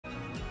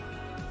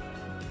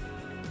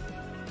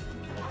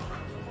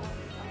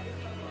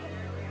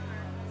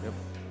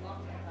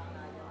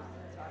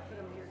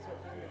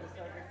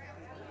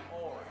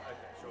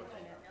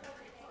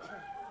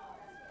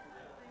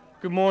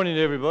Good morning,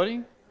 everybody.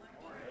 Good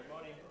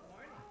morning.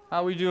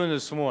 How are we doing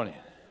this morning?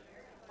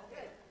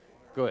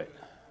 Good.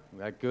 We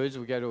got goods,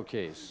 we got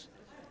okays.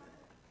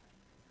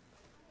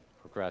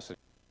 Procrastinate.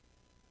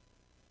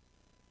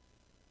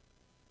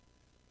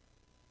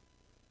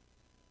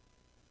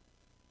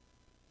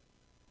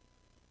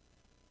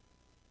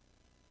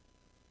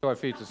 Our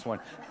feet this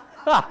morning.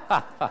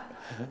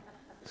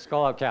 Let's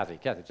call out Kathy.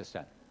 Kathy, just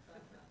stand.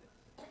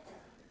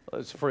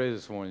 Let's pray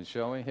this morning,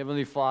 shall we?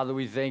 Heavenly Father,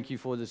 we thank you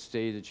for this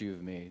day that you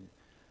have made.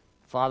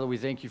 Father, we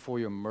thank you for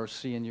your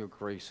mercy and your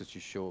grace that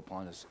you show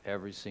upon us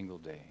every single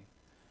day.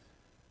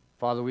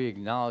 Father, we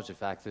acknowledge the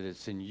fact that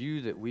it's in you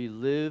that we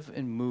live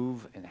and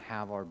move and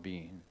have our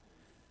being.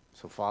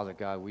 So, Father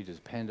God, we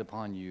depend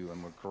upon you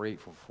and we're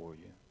grateful for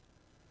you.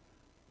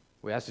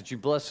 We ask that you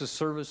bless the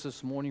service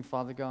this morning,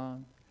 Father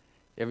God.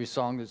 Every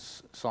song that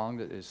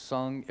is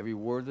sung, every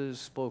word that is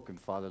spoken,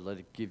 Father, let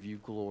it give you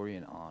glory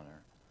and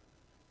honor.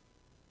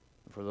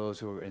 For those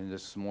who are in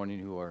this morning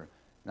who are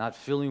not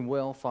feeling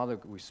well, Father,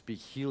 we speak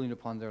healing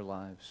upon their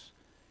lives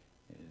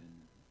and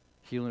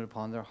healing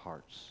upon their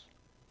hearts.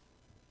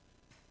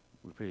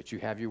 We pray that you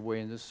have your way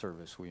in this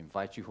service. We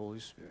invite you, Holy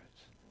Spirit,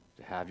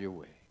 to have your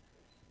way.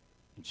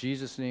 In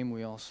Jesus' name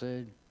we all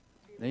said,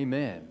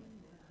 amen.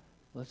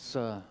 Let's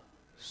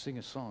sing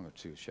a song or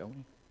two, shall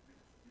we?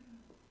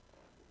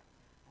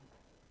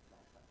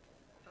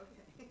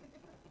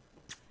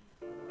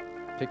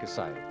 Pick a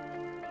side.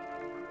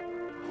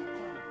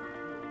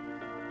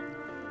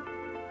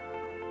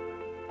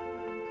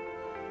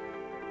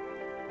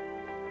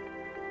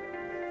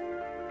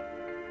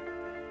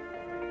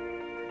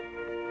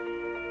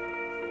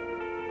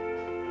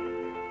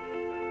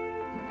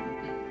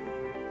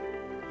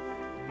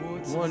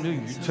 Wonder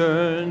you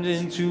turned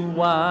into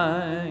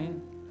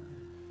wine.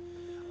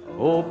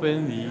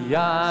 Open the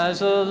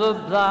eyes of the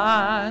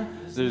blind.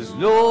 There's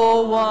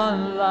no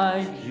one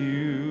like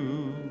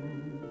you.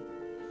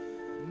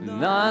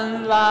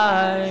 None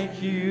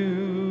like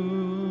you.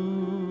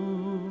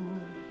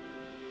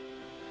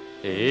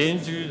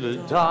 Into the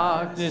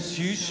darkness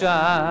you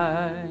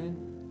shine.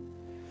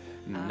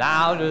 And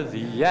out of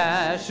the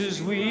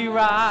ashes we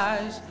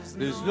rise.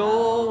 There's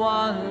no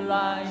one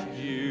like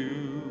you.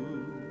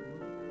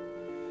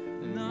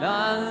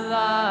 None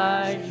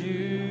like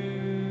you.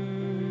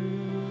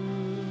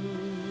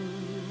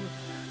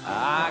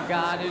 Our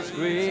God is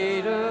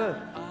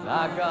greater,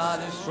 our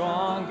God is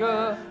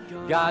stronger.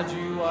 God,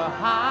 you are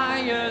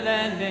higher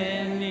than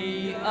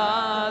any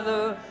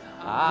other.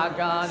 Our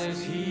God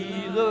is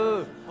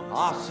healer,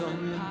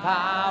 awesome in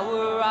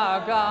power.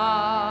 Our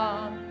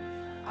God,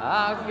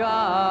 our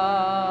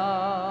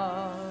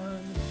God.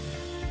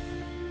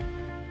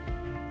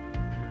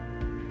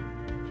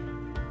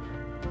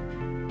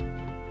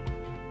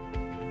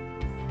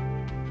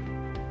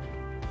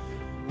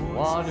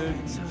 Water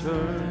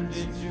turned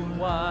into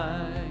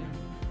wine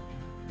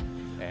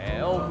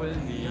and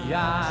opened the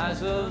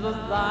eyes of the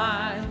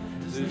blind.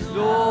 There's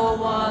no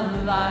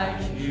one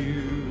like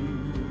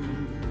you,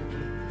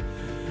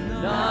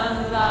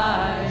 none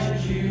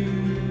like you.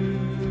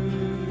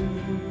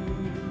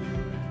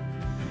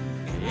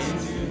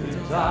 Into the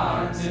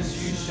darkness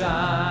you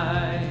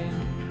shine,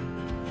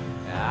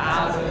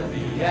 out of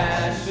the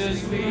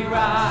ashes we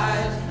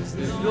rise.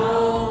 There's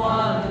no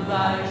one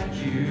like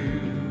you.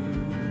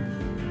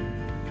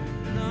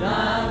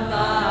 None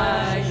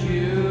like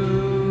you.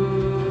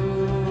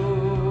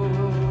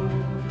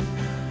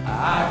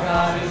 Our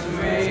God is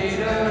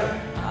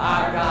greater,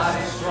 our God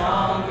is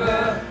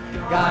stronger.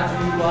 God,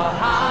 you are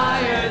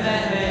higher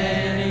than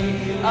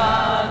any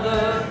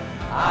other.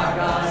 Our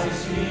God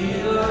is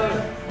healer,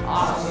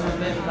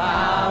 awesome in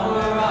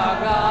power. Our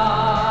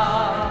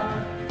God,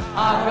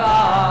 our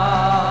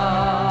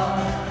God.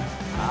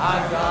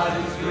 Our God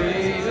is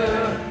greater,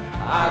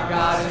 our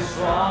God is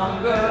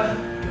stronger.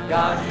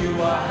 God, you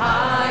are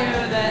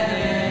higher than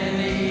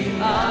any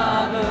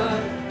other.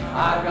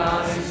 Our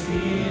God is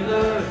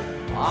healer,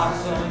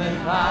 awesome in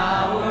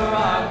power.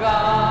 Our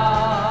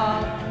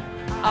God,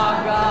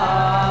 our God.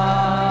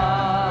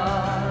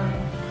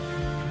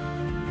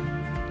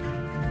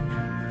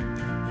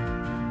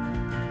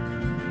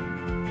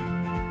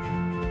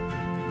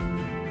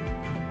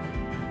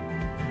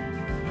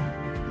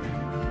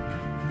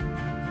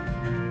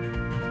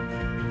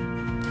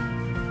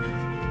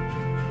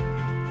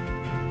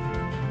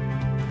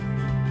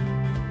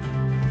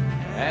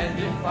 And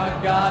if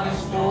our God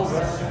is for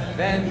us,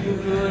 then who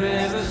could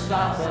ever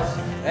stop us?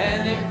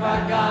 And if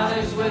our God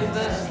is with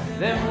us,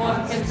 then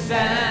what can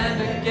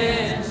stand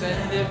against?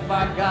 And if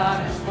our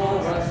God is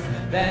for us,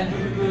 then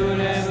who could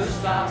ever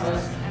stop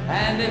us?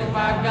 And if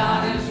our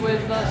God is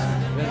with us,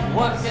 then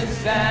what can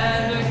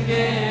stand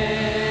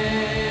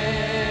against?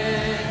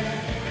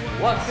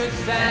 What could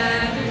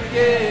stand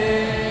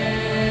against?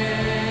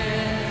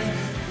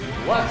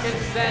 What can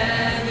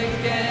stand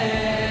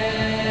against?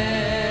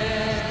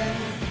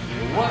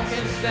 What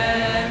can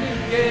stand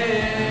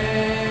against?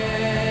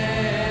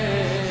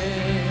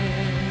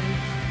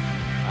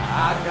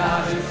 Our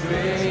God is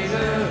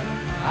greater,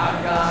 our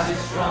God is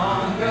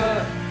stronger.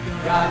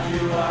 God,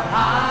 you are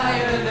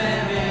higher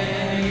than any.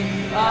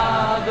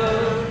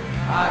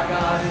 Our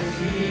God is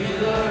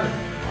healer,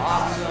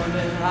 awesome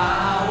in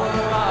power.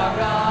 Our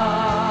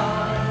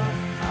God,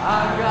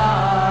 our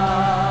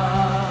God,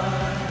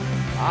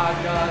 our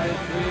God is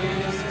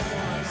greatest.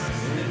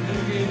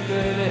 Nothing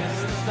could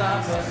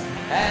stop us.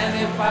 And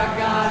if our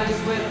God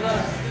is with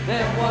us,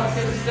 then what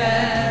can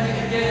stand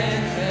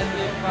against? And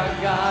if our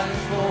God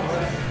is for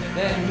us,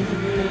 then who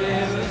could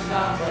ever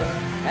stop us?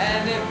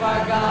 And if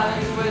our God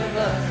is with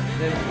us,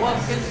 then what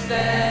can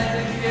stand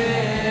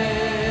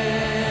against?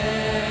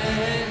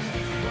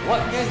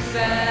 What can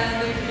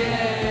stand against?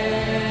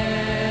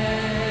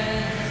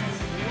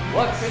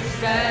 What can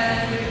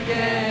stand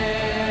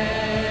against?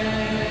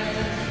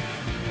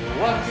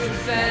 What can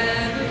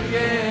stand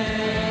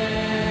against?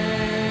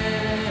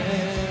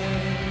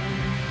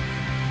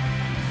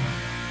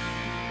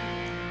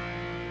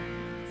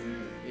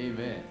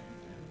 Amen.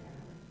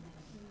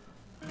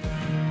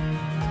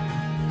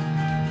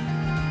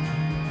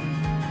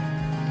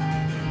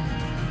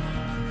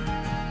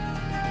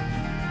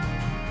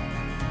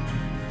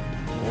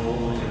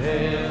 Oh,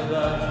 hail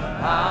the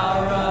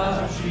power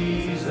of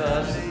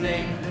Jesus'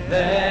 name,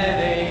 let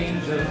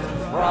angels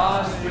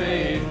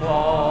prostrate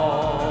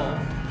fall.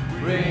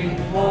 Bring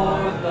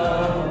forth the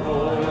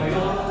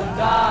royal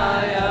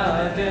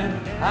diadem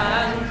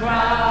and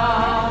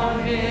crown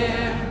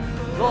him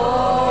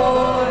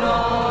Lord of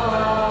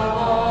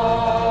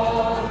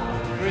all.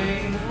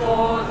 Bring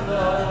forth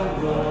the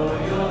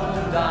royal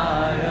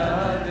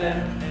diadem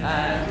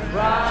and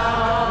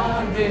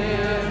crown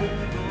him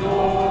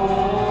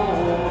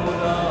Lord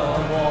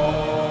of all.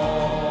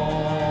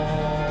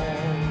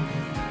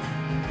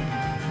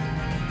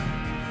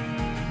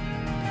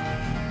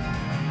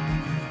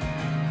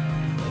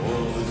 O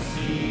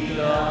seed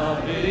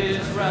of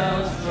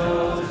Israel's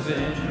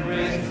chosen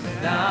race,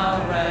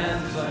 now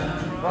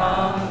ransomed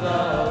from the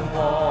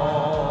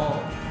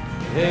fall.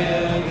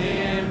 Hail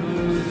him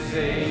who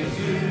saves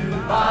you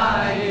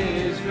by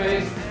his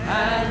grace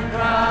and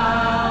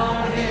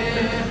crown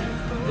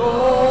him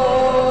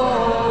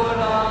Lord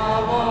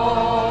of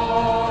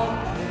all.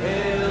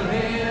 Hail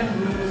him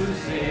who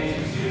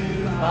saves you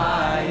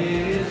by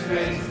his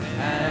grace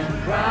and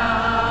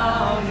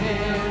crown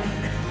him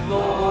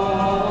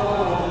Lord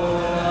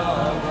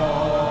of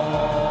all.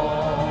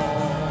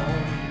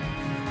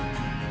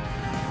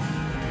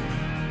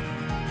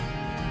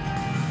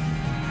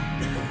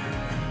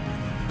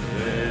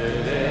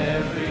 Let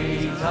every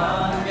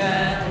tongue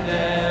and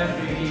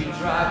every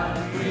tribe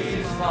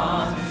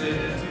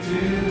responsive to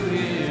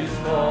his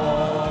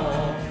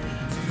call.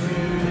 To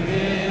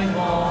him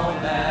all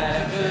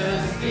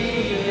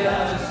majesty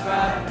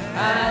ascribe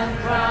and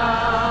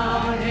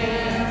crown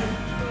him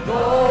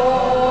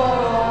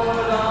Lord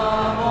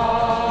of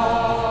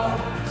all.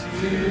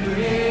 To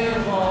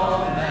him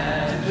all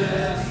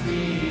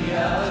majesty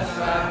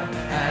ascribe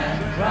and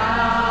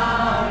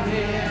crown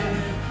him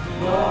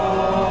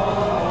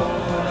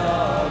Lord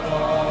of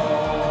all.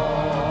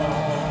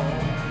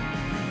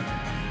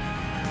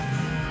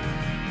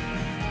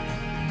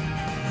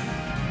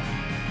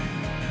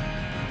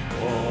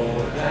 Oh,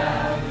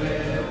 that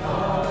with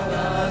all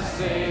the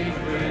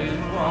sacred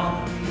throng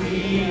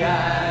we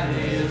at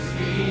his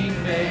feet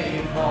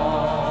may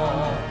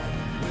fall,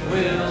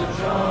 we'll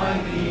join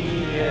the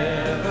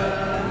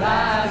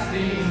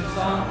everlasting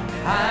song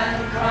and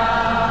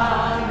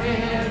crown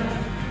him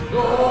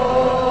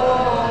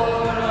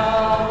Lord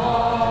of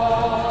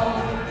all.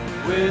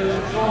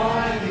 We'll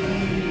join the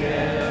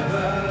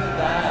everlasting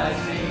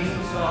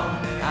song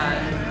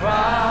and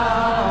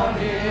crown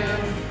him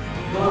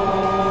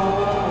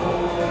Lord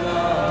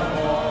of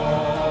all.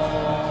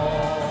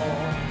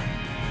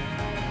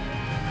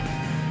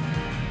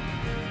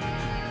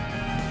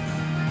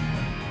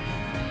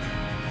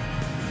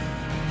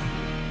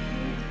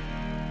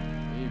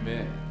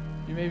 Amen.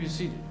 You may be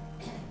seated.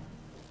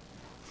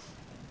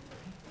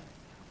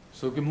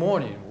 So good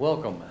morning,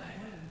 welcome.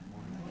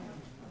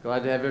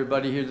 Glad to have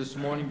everybody here this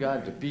morning.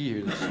 Glad to be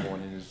here this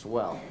morning as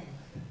well.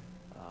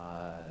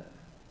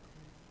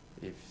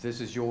 If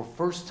this is your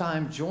first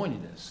time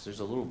joining us, there's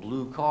a little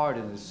blue card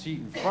in the seat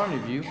in front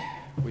of you.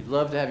 We'd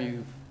love to have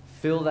you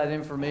fill that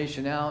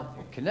information out,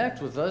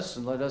 connect with us,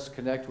 and let us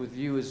connect with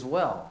you as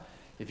well.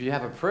 If you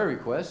have a prayer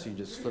request, you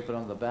just flip it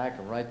on the back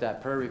and write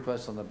that prayer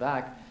request on the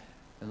back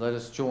and let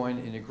us join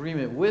in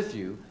agreement with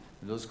you.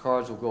 And those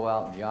cards will go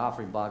out in the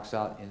offering box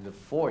out in the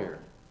foyer.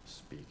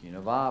 Speaking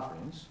of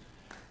offerings,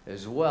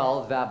 as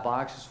well, that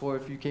box is for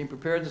if you came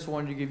prepared this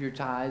morning to give your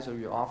tithes or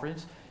your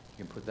offerings,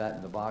 you can put that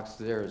in the box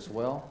there as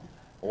well.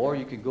 Or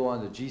you can go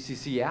on the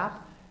GCC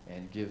app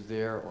and give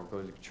there, or go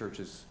to the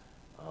church's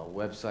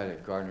website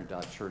at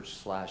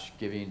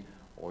gardner.church/giving,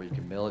 or you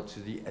can mail it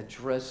to the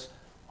address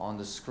on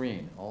the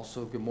screen.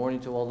 Also, good morning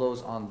to all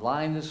those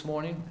online this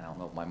morning. I don't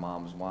know if my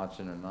mom's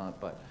watching or not,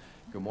 but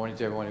good morning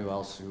to everyone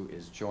else who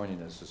is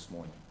joining us this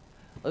morning.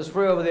 Let's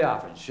pray over the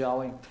offering,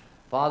 shall we?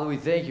 Father, we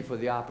thank you for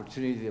the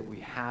opportunity that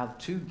we have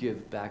to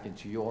give back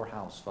into your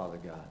house, Father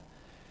God.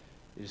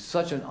 It is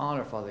such an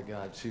honor, Father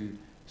God, to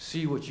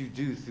see what you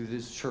do through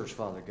this church,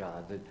 Father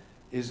God, that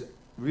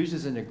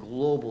reaches in a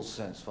global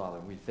sense, Father.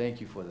 We thank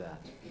you for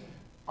that.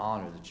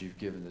 honor that you've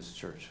given this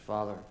church.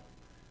 Father,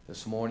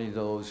 this morning,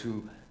 those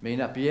who may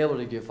not be able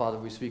to give, Father,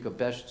 we speak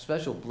a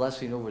special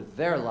blessing over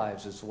their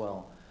lives as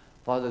well.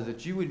 Father,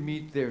 that you would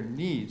meet their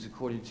needs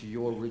according to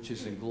your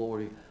riches and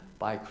glory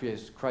by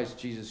Christ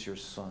Jesus, your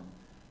Son,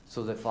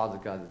 so that, Father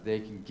God, that they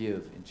can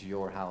give into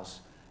your house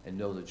and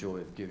know the joy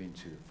of giving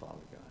to Father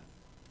God.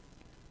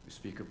 We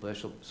speak a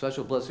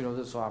special blessing over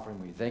this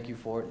offering. We thank you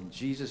for it in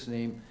Jesus'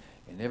 name.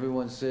 And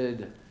everyone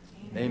said,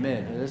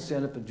 amen. And let's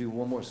stand up and do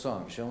one more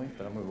song, shall we?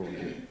 But I'm going to go over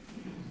here.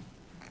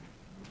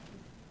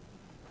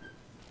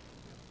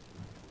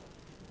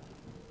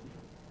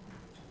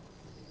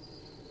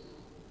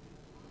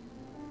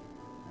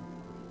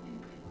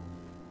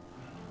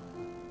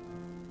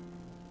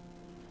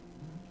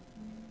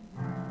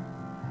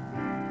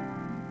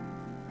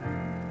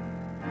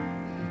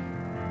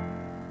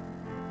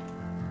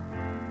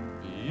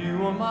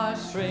 You are my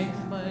strength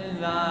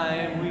when I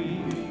am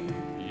weak.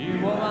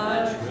 You are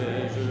my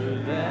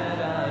treasure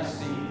that I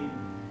see.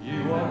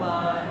 You are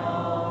my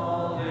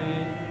all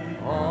in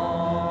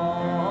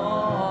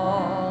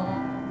all.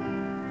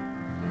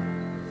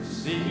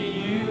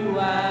 Seeking you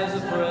as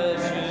a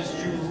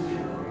precious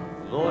jewel,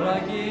 Lord, I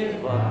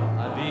give up,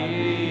 I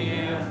be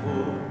a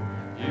fool.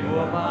 You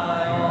are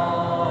my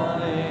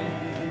all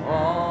in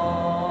all.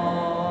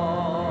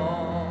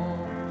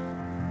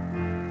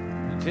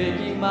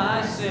 Taking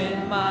my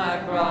sin,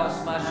 my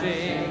cross, my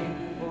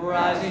shame,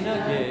 rising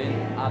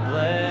again, I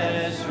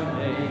bless your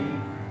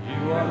name.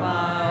 You are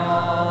my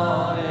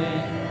all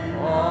in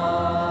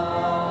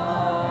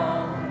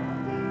all.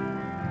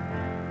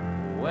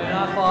 When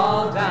I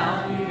fall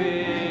down, you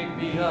pick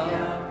me up.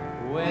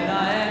 When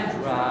I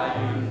am dry,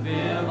 you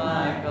fill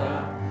my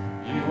cup.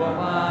 You are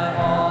my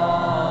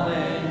all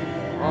in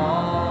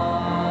all.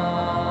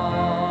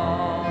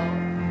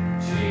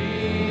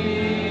 Jesus.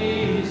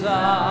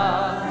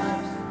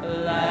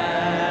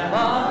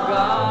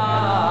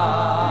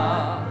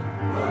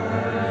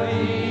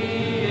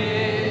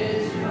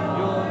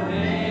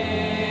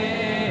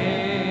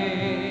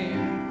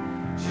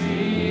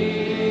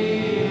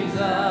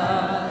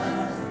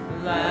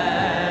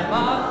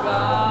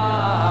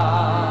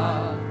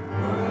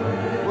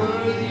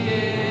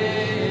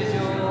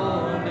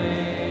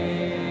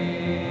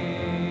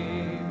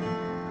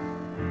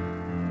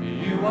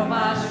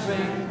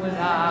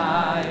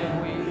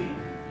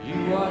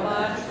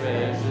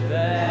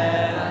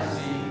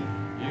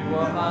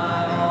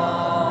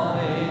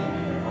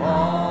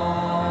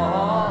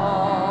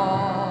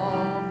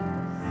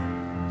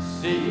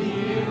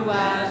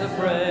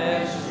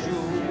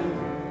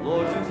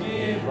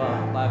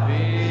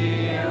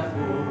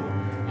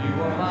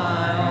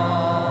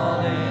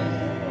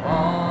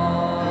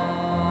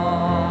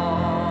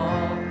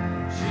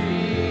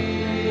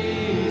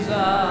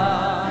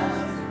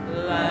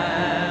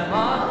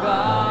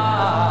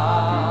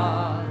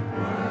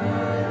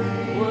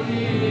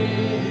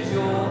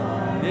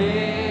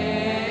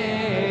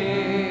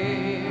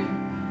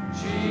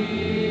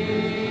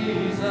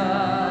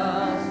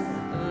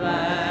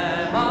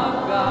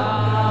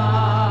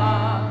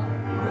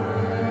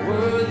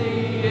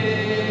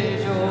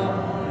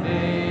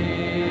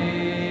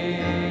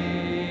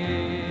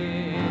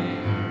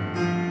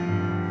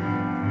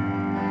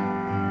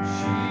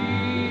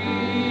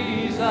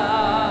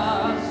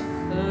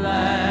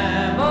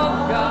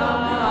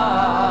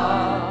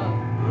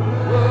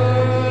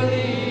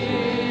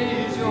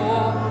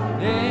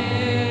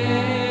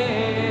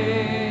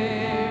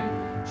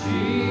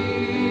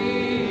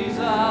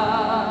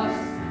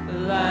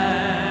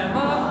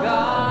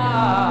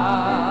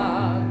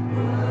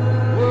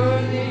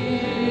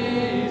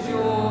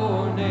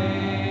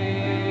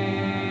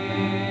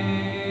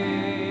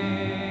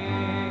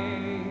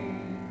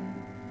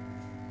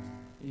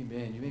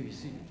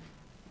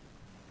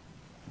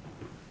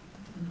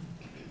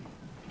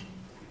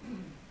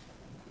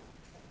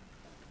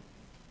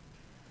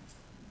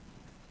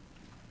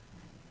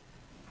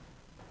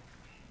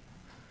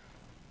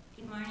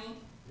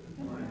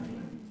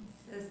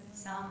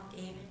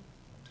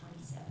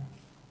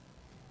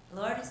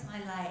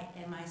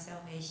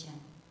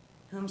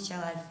 Whom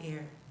shall I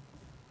fear?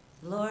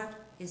 The Lord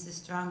is the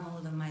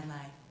stronghold of my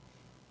life.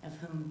 Of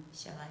whom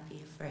shall I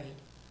be afraid?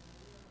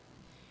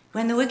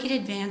 When the wicked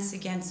advance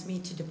against me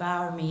to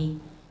devour me,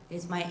 it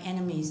is my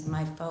enemies and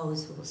my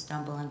foes who will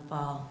stumble and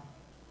fall.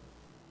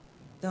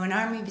 Though an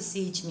army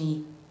besiege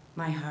me,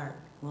 my heart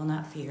will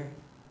not fear.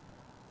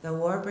 Though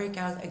war break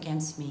out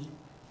against me,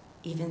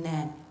 even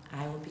then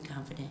I will be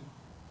confident.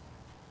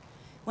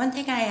 One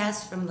thing I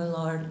ask from the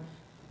Lord,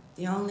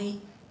 the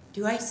only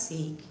do I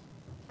seek,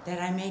 that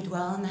I may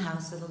dwell in the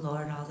house of the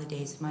Lord all the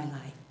days of my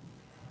life,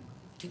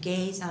 to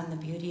gaze on the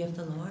beauty of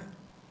the Lord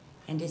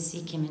and to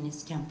seek him in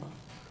his temple.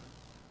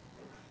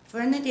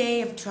 For in the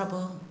day of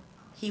trouble,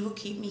 he will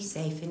keep me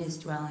safe in his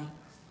dwelling.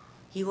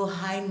 He will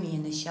hide me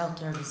in the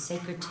shelter of his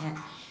sacred tent,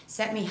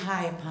 set me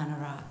high upon a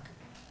rock.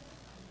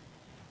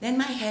 Then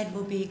my head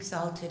will be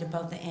exalted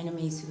above the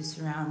enemies who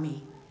surround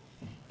me.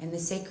 In the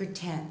sacred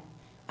tent,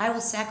 I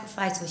will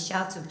sacrifice with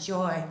shouts of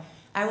joy.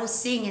 I will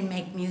sing and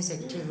make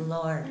music to the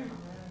Lord.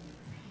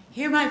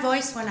 Hear my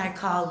voice when I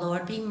call,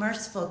 Lord. Be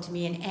merciful to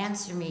me and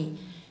answer me.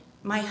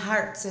 My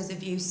heart says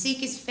of you, seek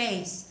his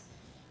face,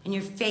 and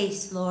your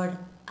face, Lord,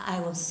 I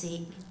will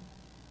seek.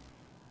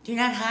 Do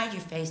not hide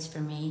your face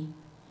from me.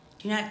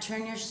 Do not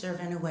turn your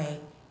servant away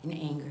in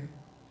anger.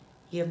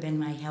 You have been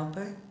my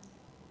helper.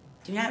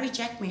 Do not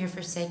reject me or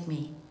forsake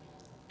me,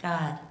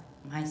 God,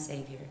 my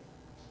Savior.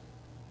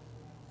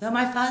 Though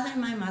my father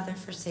and my mother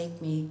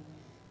forsake me,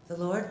 the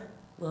Lord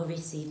will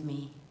receive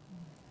me.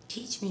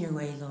 Teach me your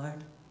way,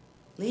 Lord.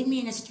 Lead me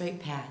in a straight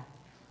path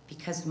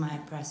because of my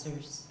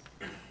oppressors.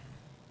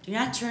 Do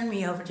not turn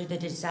me over to the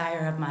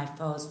desire of my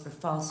foes for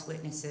false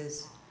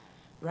witnesses.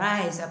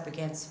 Rise up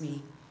against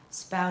me,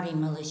 spouting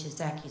malicious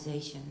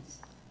accusations.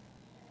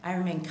 I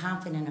remain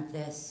confident of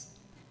this.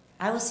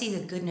 I will see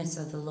the goodness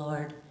of the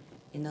Lord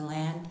in the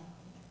land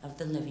of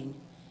the living.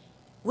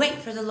 Wait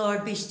for the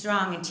Lord, be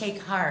strong and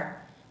take heart,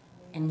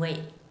 and wait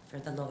for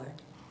the Lord.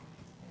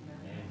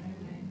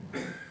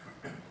 Thank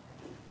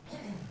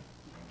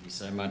you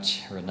so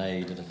much, Renee.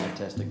 You did a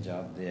fantastic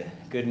job there.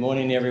 Good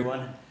morning,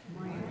 everyone.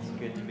 It's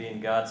good to be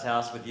in God's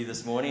house with you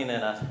this morning,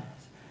 and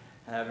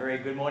a very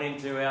good morning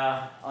to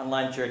our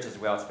online church as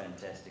well. It's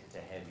fantastic to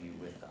have you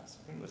with us.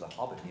 I think there was a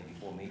hobbit here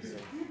before me, so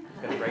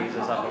I'm going to raise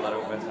us up a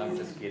little bit. I'm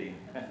just kidding.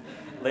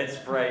 Let's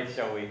pray,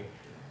 shall we?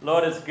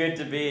 Lord, it's good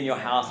to be in your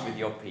house with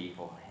your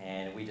people.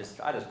 And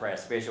I just pray a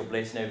special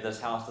blessing over this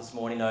house this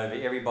morning, over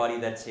everybody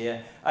that's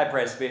here. I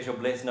pray a special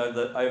blessing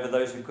over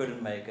those who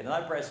couldn't make it. And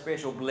I pray a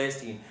special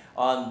blessing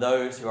on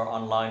those who are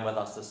online with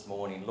us this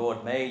morning.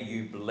 Lord, may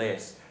you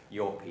bless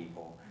your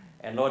people.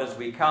 And Lord, as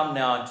we come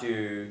now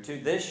to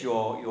this,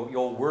 your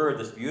word,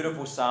 this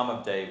beautiful Psalm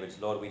of David,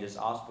 Lord, we just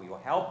ask for your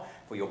help,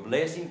 for your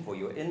blessing, for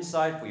your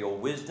insight, for your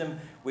wisdom.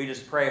 We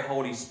just pray,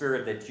 Holy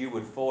Spirit, that you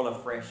would fall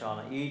afresh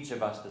on each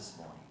of us this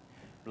morning.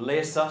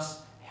 Bless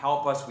us.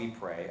 Help us, we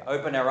pray.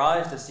 Open our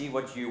eyes to see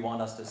what you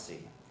want us to see.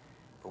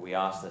 For we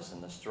ask this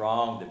in the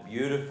strong, the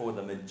beautiful,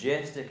 the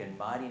majestic, and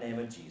mighty name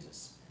of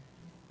Jesus.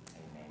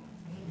 Amen.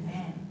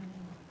 Amen.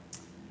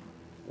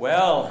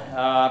 Well,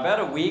 about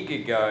a week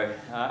ago,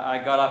 I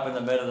got up in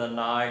the middle of the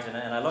night and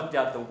I looked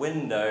out the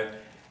window,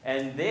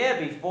 and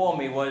there before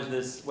me was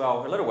this,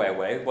 well, a little way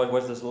away,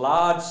 was this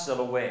large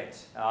silhouette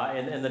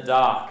in the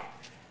dark.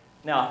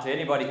 Now, to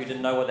anybody who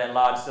didn't know what that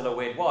large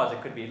silhouette was,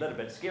 it could be a little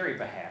bit scary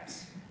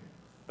perhaps.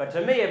 But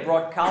to me, it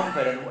brought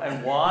comfort.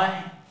 And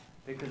why?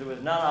 Because it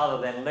was none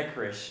other than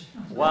Licorice,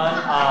 one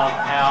of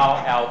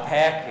our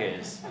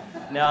alpacas.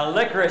 Now,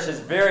 Licorice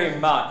is very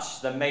much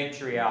the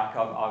matriarch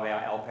of our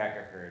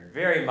alpaca herd.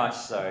 Very much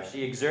so.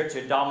 She exerts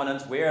her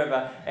dominance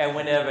wherever and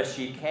whenever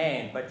she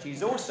can. But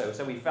she's also,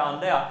 so we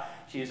found out,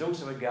 she is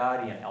also a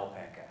guardian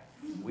alpaca.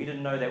 We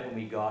didn't know that when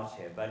we got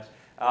here. But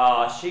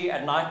she,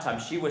 at nighttime,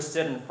 she would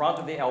sit in front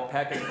of the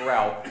alpaca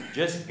corral,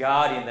 just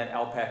guarding that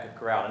alpaca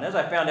corral. And as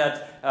I found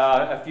out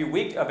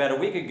about a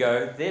week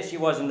ago, there she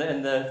was in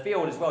the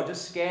field as well,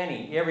 just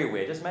scanning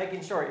everywhere, just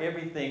making sure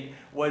everything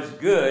was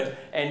good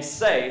and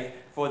safe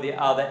for the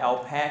other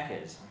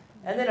alpacas.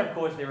 And then, of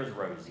course, there was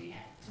Rosie.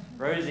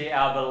 Rosie,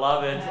 our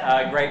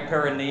beloved Great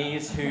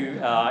Pyrenees, who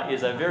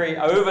is a very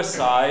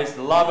oversized,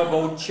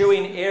 lovable,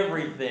 chewing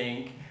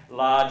everything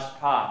large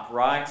pup,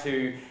 right?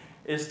 Who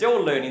is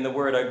still learning the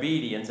word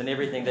obedience and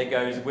everything that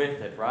goes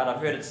with it, right?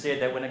 I've heard it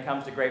said that when it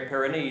comes to Great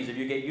Pyrenees, if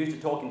you get used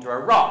to talking to a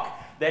rock,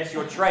 that's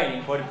your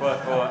training for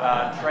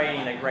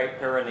training a Great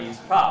Pyrenees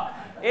pup.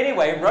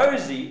 Anyway,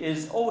 Rosie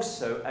is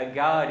also a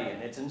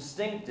guardian. It's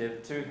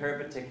instinctive to her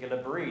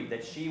particular breed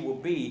that she will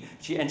be,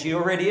 and she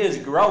already is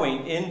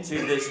growing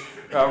into this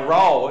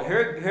role.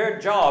 Her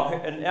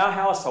job in our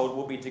household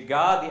will be to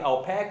guard the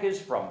alpacas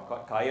from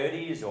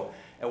coyotes or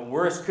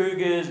worse,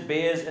 cougars,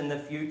 bears in the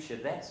future.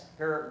 That's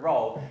her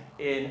role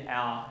in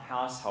our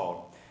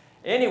household.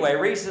 Anyway,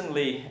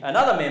 recently,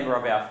 another member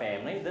of our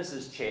family, this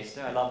is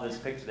Chester, I love this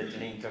picture that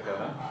Janine took of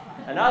him,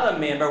 another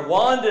member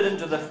wandered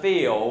into the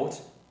field,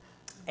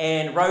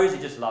 and Rosie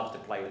just loves to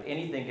play with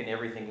anything and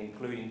everything,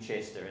 including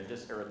Chester, and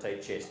just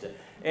irritate Chester.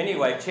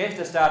 Anyway,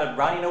 Chester started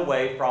running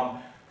away from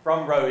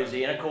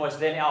Rosie, and of course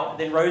then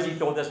Rosie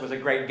thought this was a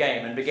great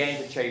game and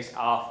began to chase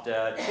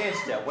after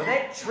Chester. Well,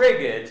 that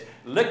triggered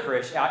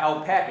Licorice, our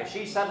alpaca.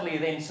 She suddenly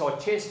then saw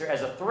Chester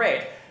as a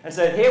threat, and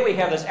so here we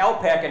have this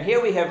alpaca, and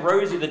here we have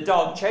Rosie the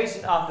dog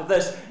chasing after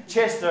this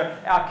Chester,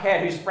 our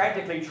cat, who's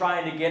frantically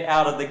trying to get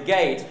out of the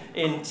gate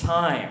in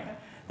time.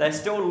 They're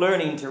still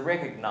learning to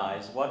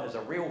recognize what is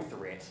a real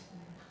threat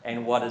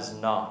and what is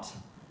not.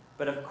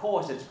 But of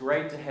course, it's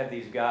great to have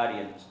these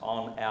guardians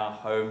on our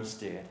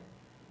homestead.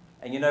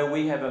 And you know,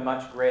 we have a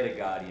much greater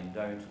guardian,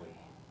 don't we?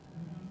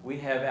 We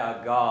have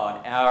our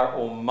God, our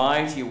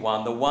Almighty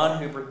One, the one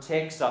who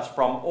protects us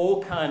from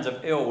all kinds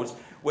of ills,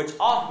 which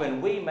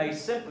often we may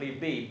simply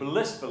be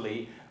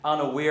blissfully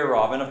unaware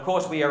of. And of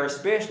course, we are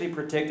especially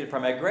protected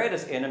from our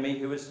greatest enemy,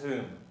 who is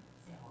whom?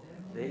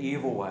 The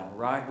evil one,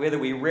 right? Whether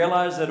we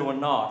realize it or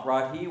not,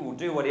 right? He will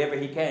do whatever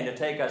he can to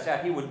take us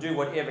out. He will do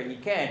whatever he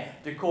can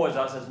to cause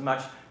us as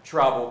much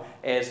trouble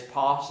as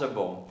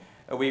possible.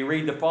 We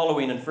read the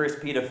following in 1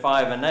 Peter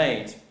 5 and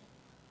 8.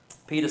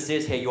 Peter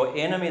says here, your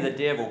enemy, the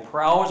devil,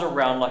 prowls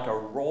around like a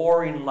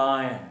roaring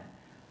lion,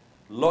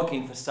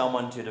 looking for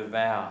someone to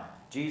devour.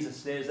 Jesus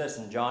says this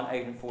in John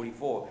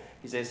 8:44.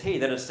 He says, he,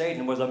 that is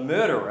Satan, was a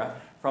murderer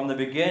from the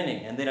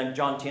beginning. And then in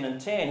John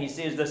 10:10, he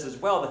says this as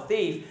well. The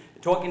thief,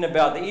 talking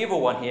about the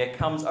evil one here,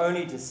 comes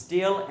only to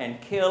steal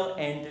and kill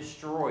and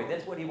destroy.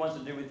 That's what he wants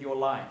to do with your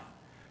life.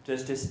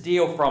 Just to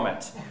steal from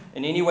it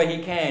in any way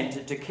he can,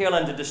 to kill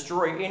and to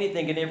destroy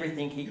anything and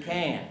everything he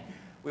can.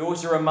 We're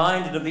also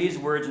reminded of these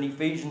words in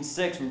Ephesians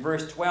 6 from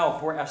verse 12.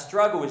 For our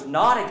struggle is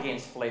not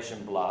against flesh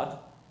and blood,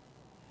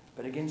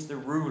 but against the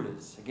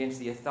rulers, against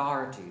the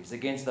authorities,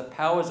 against the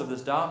powers of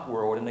this dark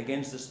world, and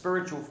against the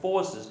spiritual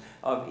forces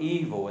of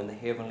evil in the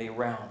heavenly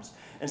realms.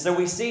 And so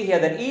we see here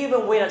that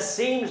even when it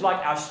seems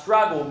like our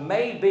struggle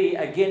may be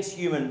against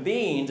human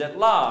beings at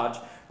large,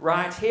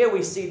 right here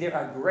we see there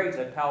are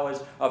greater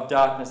powers of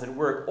darkness at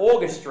work,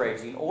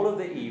 orchestrating all of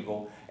the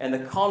evil and the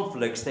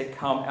conflicts that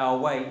come our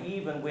way,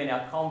 even when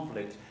our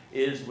conflict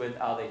is with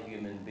other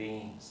human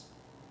beings.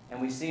 And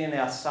we see in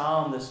our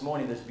psalm this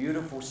morning, this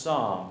beautiful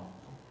psalm,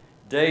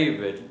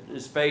 David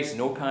is facing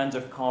all kinds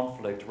of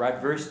conflict,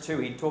 right? Verse 2,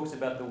 he talks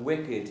about the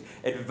wicked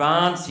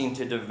advancing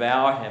to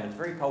devour him. It's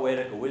very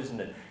poetical,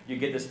 isn't it? You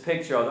get this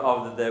picture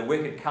of the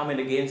wicked coming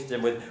against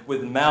him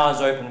with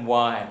mouths open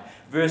wide.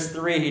 Verse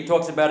 3, he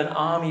talks about an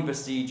army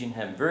besieging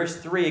him. Verse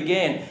 3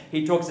 again,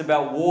 he talks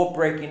about war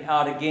breaking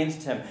out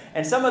against him.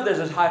 And some of this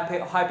is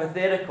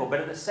hypothetical,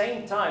 but at the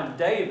same time,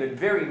 David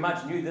very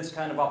much knew this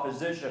kind of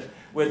opposition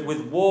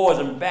with wars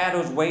and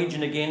battles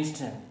waging against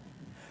him.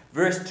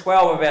 Verse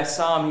 12 of our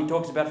psalm, he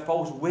talks about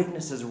false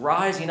witnesses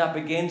rising up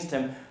against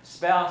him,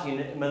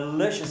 spouting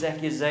malicious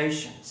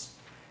accusations.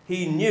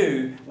 He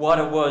knew what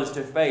it was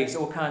to face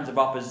all kinds of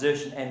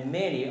opposition, and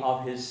many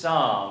of his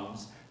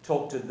psalms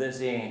talk to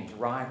this end,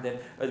 right?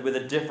 That with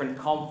the different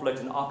conflicts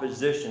and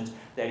oppositions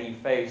that he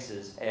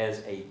faces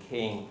as a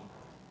king.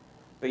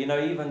 But you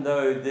know, even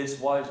though this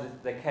was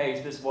the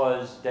case, this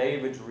was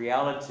David's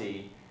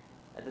reality,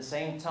 at the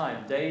same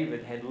time,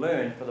 David had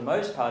learned, for the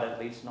most part at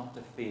least, not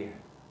to fear.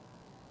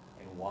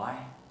 And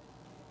why?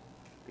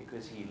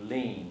 Because he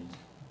leaned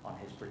on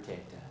his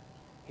protector.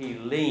 He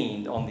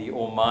leaned on the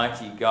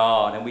Almighty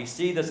God. And we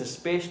see this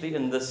especially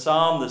in the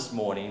psalm this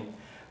morning.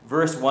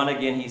 Verse 1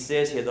 again, he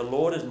says here, the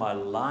Lord is my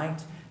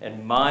light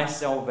and my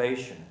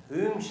salvation.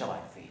 Whom shall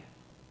I fear?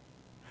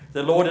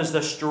 The Lord is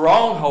the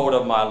stronghold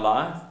of my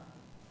life.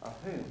 Of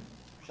whom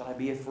shall I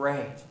be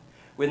afraid?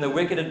 When the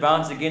wicked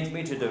advance against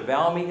me to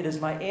devour me, it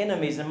is my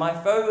enemies and my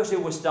foes who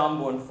will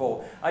stumble and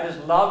fall. I just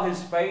love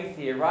his faith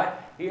here, right?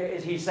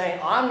 He's saying,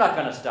 I'm not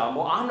going to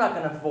stumble, I'm not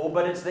going to fall,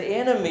 but it's the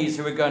enemies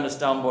who are going to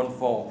stumble and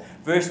fall.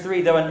 Verse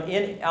 3, though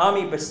an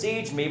army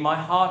besiege me, my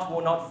heart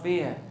will not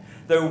fear.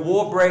 Though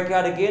war break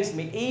out against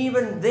me,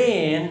 even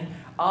then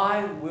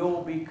I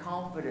will be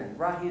confident.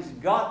 Right? He's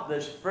got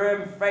this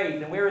firm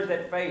faith. And where is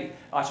that faith?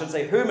 I should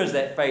say, whom is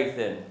that faith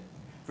in?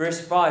 Verse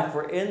 5,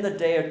 for in the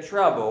day of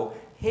trouble,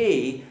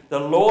 he, the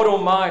Lord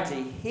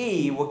Almighty,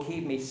 he will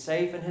keep me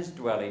safe in his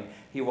dwelling.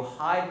 He will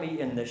hide me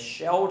in the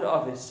shelter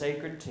of his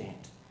sacred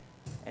tent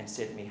and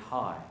set me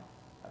high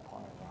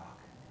upon a rock.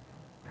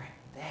 Right?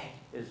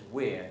 That is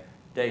where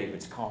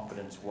David's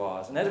confidence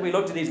was. And as we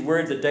look to these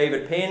words that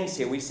David pens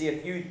here, we see a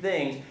few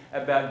things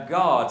about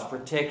God's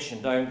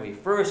protection, don't we?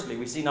 Firstly,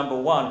 we see number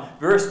 1,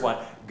 verse 1,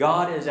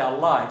 God is our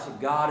light,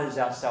 God is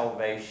our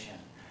salvation.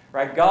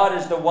 Right? God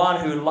is the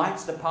one who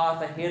lights the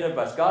path ahead of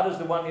us. God is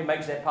the one who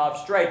makes that path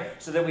straight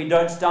so that we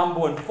don't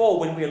stumble and fall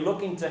when we're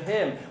looking to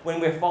him,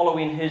 when we're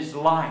following his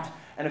light.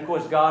 And of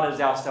course, God is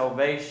our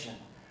salvation.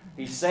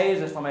 He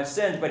saves us from our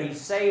sins, but he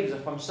saves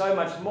us from so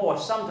much more.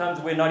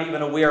 Sometimes we're not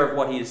even aware of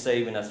what he is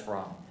saving us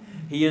from.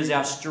 He is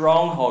our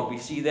stronghold. We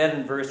see that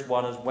in verse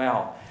 1 as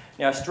well.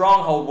 Now, a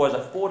stronghold was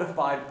a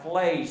fortified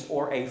place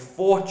or a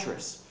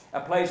fortress. A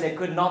place that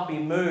could not be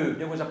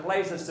moved. It was a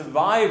place of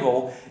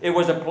survival. It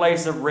was a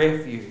place of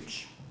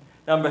refuge.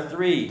 Number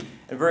 3,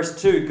 in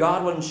verse 2,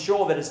 God will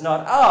ensure that it's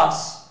not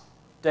us,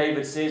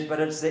 David says, but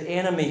it's the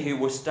enemy who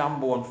will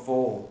stumble and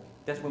fall.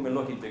 That's when we're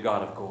looking to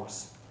God, of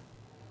course.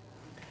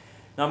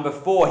 Number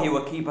 4, he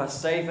will keep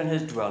us safe in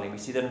his dwelling. We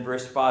see that in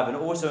verse 5. And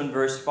also in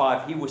verse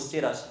 5, he will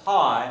set us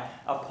high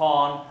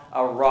upon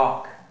a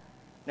rock.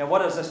 Now,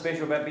 what is so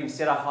special about being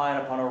set up high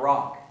upon a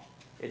rock?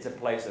 It's a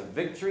place of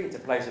victory, it's a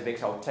place of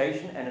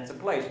exaltation, and it's a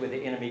place where the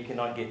enemy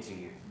cannot get to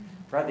you.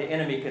 Right? The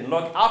enemy can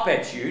look up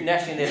at you,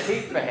 gnashing their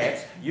teeth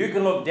perhaps. You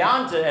can look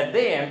down at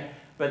them,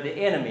 but the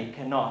enemy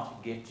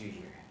cannot get to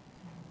you.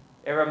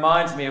 It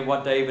reminds me of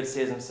what David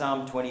says in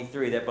Psalm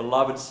 23, that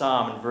beloved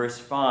psalm in verse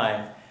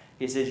 5.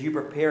 He says, you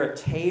prepare a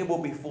table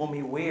before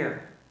me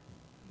where?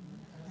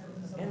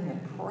 In the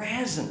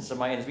presence of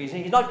my enemies.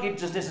 He's not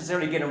just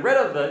necessarily getting rid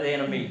of the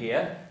enemy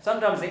here.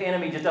 Sometimes the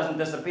enemy just doesn't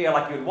disappear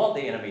like you would want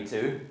the enemy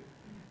to.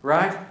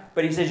 Right?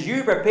 But he says,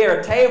 you prepare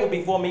a table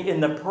before me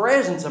in the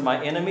presence of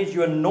my enemies.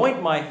 You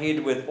anoint my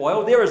head with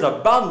oil. There is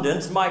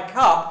abundance. My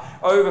cup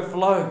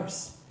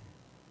overflows.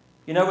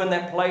 You know, in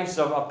that place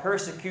of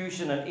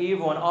persecution and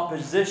evil and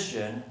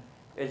opposition,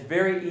 It's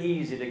very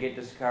easy to get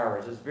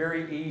discouraged. It's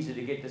very easy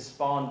to get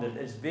despondent.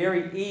 It's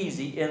very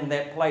easy in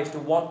that place to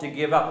want to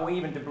give up or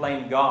even to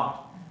blame God.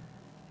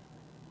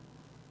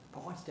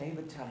 But what's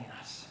David telling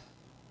us?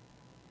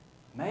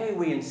 May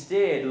we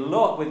instead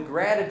look with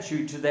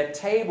gratitude to that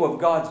table of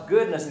God's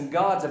goodness and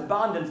God's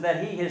abundance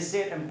that He has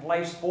set in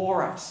place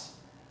for us.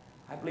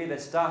 I believe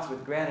that starts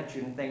with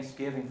gratitude and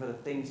thanksgiving for the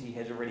things He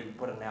has already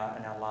put in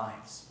our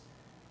lives.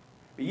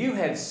 But you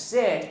have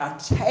set a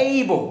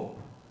table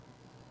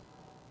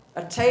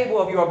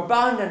of your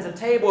abundance, a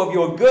table of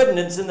your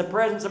goodness in the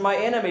presence of my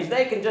enemies.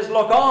 They can just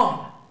look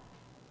on.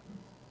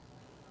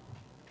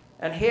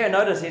 And here,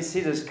 notice he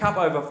says his cup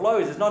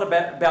overflows. It's not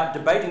about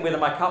debating whether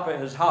my cup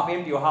is half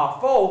empty or half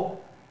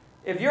full.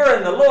 If you're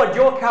in the Lord,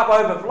 your cup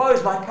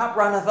overflows, my cup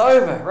runneth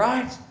over,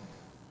 right?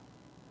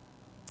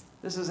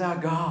 This is our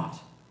God.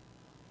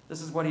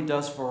 This is what He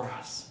does for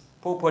us.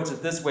 Paul puts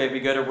it this way if we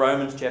go to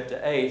Romans chapter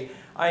 8.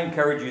 I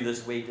encourage you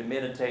this week to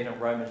meditate on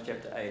Romans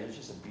chapter 8. It's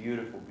just a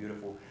beautiful,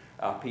 beautiful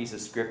piece of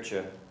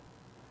scripture.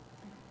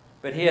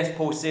 But here, as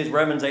Paul says,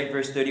 Romans 8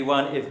 verse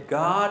 31, if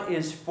God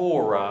is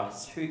for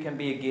us, who can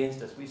be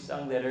against us? We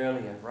sung that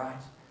earlier,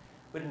 right?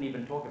 We didn't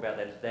even talk about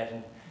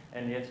that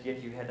and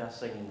yet you had us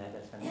singing that.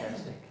 That's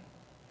fantastic.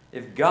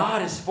 If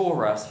God is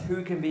for us,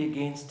 who can be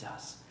against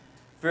us?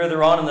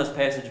 Further on in this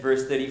passage,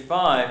 verse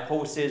 35,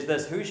 Paul says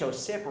this, who shall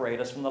separate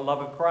us from the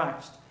love of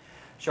Christ?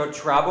 Shall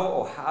trouble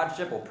or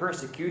hardship or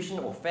persecution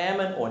or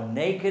famine or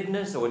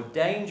nakedness or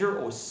danger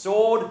or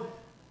sword?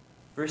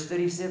 Verse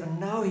 37,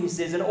 no, he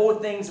says, in all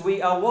things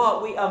we are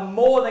what? We are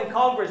more than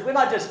conquerors. We're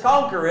not just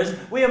conquerors,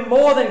 we are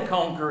more than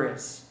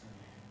conquerors.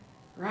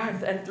 Right?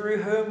 And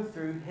through whom?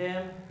 Through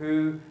Him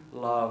who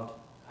loved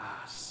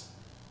us.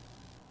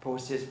 Paul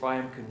says, for I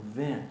am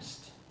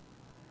convinced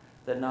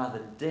that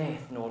neither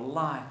death nor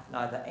life,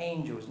 neither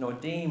angels nor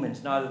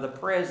demons, neither the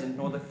present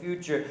nor the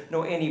future,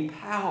 nor any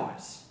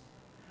powers,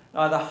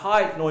 neither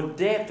height nor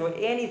depth or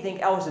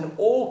anything else in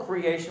all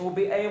creation will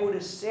be able to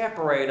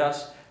separate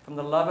us from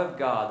the love of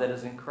God that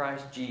is in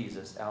Christ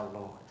Jesus our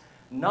Lord.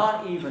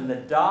 Not even the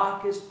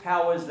darkest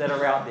powers that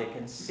are out there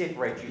can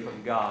separate you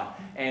from God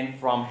and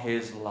from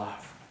His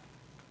love.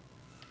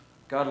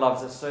 God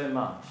loves us so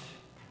much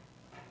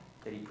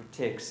that He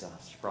protects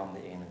us from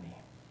the enemy.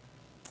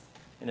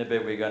 In a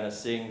bit we're going to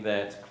sing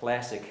that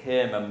classic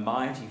hymn, A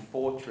Mighty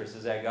Fortress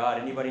is Our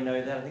God. Anybody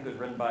know that? I think it was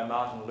written by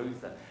Martin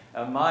Luther.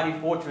 A mighty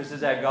fortress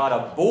is our God,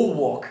 a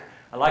bulwark.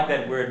 I like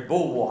that word,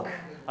 bulwark.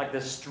 Like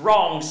the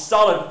strong,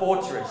 solid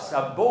fortress.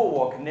 A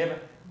bulwark never...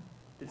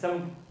 Did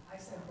someone... I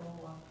said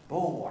bulwark.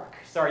 Bulwark.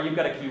 Sorry, you've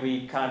got a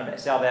Kiwi kind of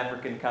South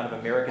African kind of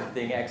American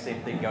thing,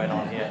 accent thing going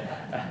on here.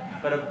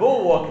 But a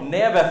bulwark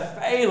never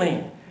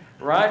failing.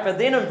 Right? But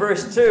then in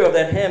verse 2 of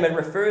that hymn, it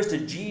refers to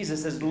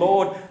Jesus as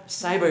Lord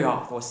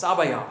Sabaoth or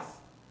Sabaoth.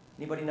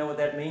 Anybody know what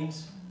that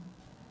means?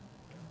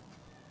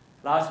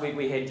 Last week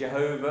we had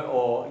Jehovah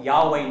or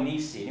Yahweh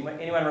Nisi.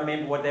 Anyone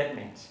remember what that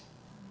means?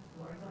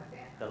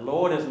 The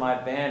Lord is my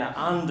banner.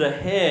 Under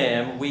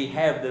Him we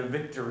have the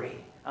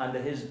victory. Under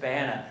His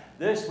banner.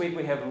 This week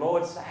we have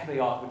Lord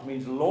Sabaoth, which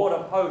means Lord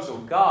of hosts or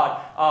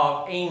God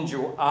of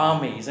angel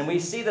armies. And we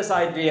see this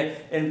idea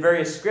in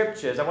various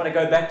scriptures. I want to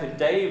go back to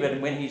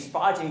David when he's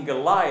fighting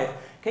Goliath.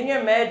 Can you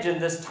imagine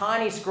this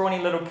tiny, scrawny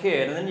little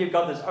kid, and then you've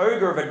got this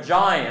ogre of a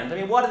giant? I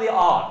mean, what are the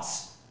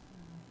odds?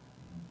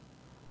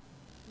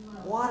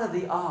 What are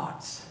the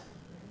odds?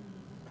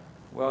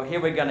 Well,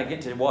 here we're going to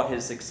get to what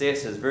his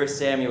success is. 1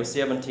 Samuel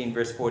 17,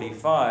 verse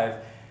 45.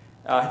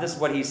 This is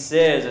what he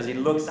says as he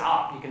looks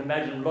up. You can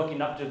imagine him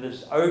looking up to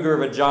this ogre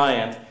of a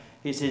giant.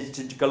 He says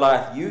to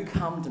Goliath, you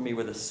come to me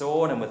with a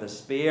sword and with a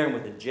spear and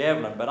with a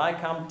javelin, but I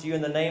come to you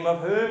in the name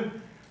of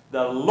whom?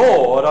 The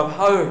Lord of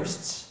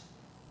hosts.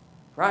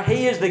 Right?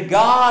 He is the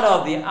God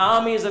of the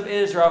armies of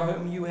Israel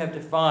whom you have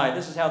defied.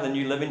 This is how the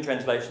New Living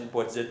Translation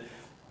puts it.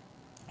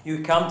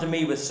 You come to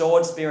me with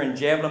sword, spear, and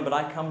javelin, but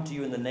I come to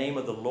you in the name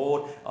of the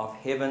Lord of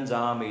heaven's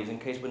armies. In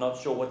case we're not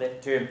sure what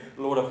that term,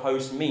 Lord of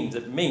hosts, means.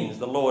 It means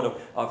the Lord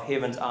of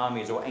heaven's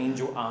armies or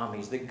angel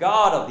armies. The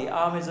God of the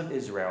armies of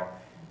Israel,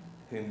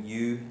 whom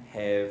you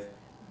have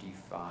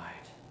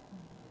defied.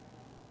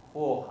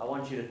 Oh, I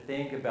want you to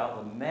think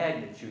about the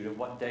magnitude of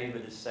what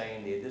David is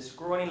saying there. This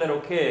scrawny little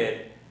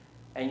kid,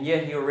 and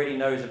yet he already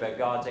knows about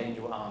God's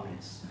angel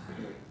armies.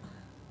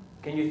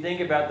 Can you think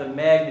about the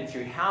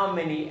magnitude? How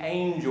many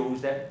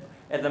angels that,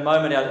 at the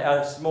moment,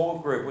 our small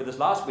group with us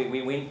last week,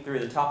 we went through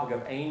the topic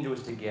of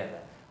angels together.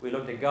 We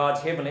looked at God's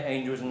heavenly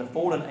angels and the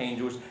fallen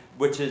angels,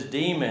 which is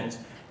demons.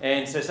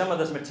 And so some of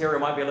this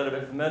material might be a little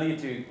bit familiar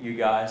to you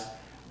guys.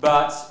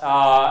 But,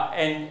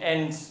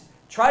 and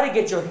try to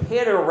get your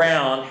head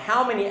around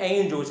how many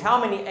angels, how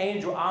many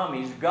angel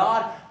armies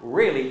God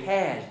really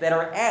has that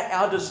are at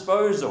our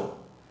disposal.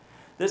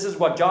 This is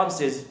what John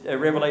says,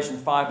 Revelation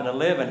 5 and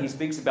 11. He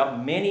speaks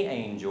about many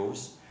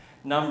angels,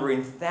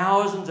 numbering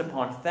thousands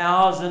upon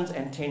thousands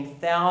and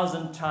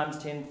 10,000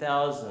 times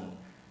 10,000.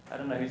 I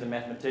don't know who's a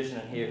mathematician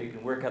in here who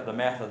can work out the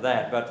math of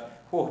that,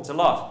 but it's a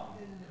lot.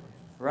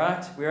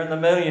 Right? We're in the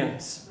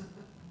millions.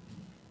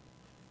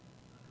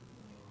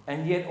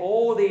 And yet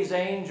all these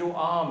angel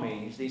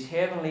armies, these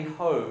heavenly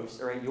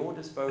hosts, are at your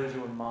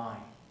disposal and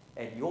mine,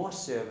 at your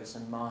service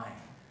and mine.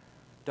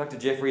 Dr.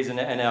 Jeffries in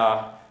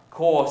our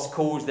course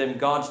calls them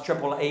God's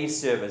AAA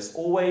service,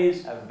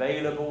 always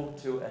available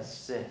to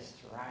assist,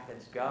 right?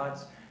 It's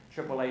God's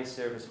AAA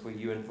service for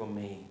you and for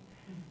me.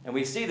 And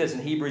we see this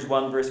in Hebrews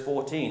 1 verse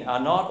 14. Are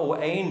not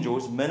all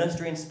angels,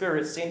 ministering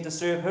spirits, sent to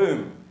serve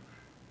whom?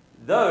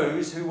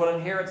 Those who will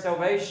inherit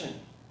salvation.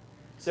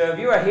 So if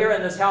you are here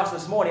in this house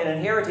this morning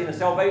inheriting the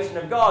salvation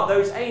of God,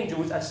 those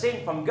angels are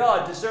sent from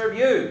God to serve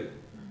you.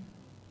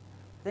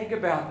 Think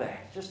about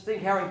that. Just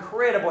think how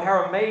incredible,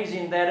 how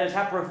amazing that is,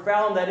 how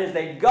profound that is,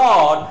 that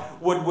God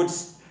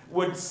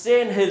would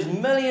send His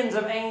millions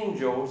of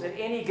angels at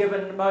any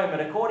given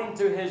moment, according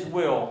to His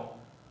will,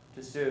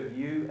 to serve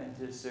you and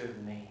to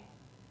serve me.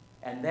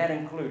 And that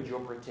includes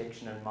your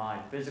protection and mine,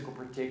 physical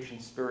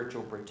protection,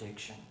 spiritual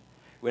protection.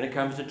 When it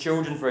comes to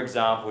children, for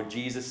example,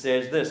 Jesus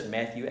says this,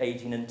 Matthew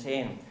 18 and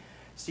 10.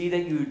 See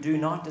that you do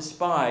not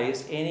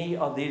despise any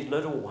of these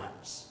little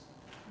ones.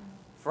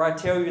 For I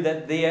tell you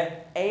that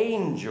their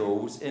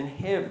angels in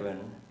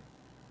heaven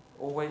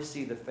always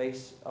see the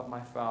face of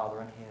my Father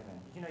in heaven.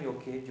 Did you know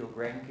your kids, your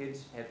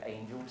grandkids have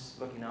angels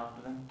looking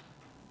after them?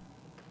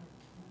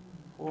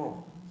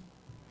 Whoa.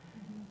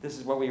 This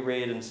is what we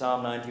read in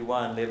Psalm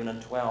 91, 11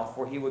 and 12.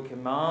 For He would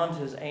command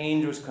His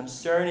angels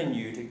concerning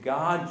you to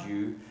guard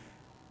you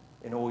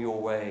in all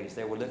your ways.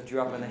 They will lift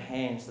you up in their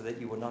hands so that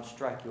you will not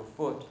strike your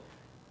foot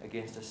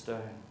against a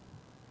stone.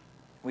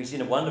 We've seen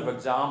a wonderful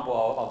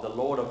example of the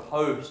Lord of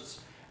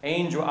hosts,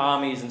 angel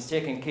armies in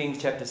 2 Kings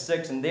chapter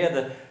 6. And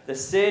there the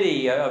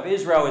city of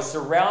Israel is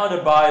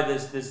surrounded by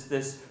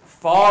this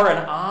foreign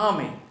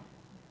army.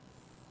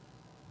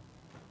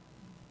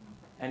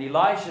 And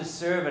Elisha's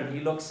servant,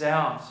 he looks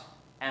out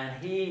and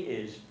he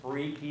is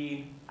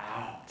freaking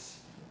out.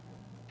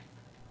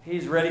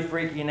 He's really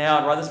freaking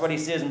out, right? That's what he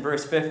says in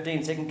verse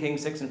 15, 2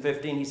 Kings 6 and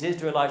 15. He says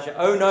to Elisha,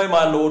 "Oh no,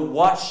 my Lord,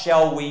 what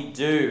shall we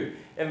do?"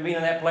 Ever been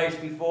in that place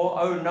before?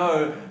 Oh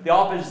no, the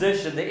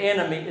opposition, the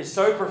enemy is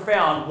so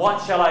profound.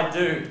 What shall I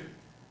do?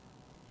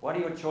 What are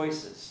your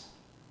choices?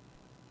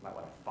 You might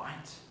want to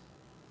fight.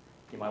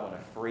 You might want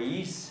to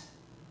freeze.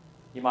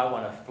 You might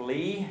want to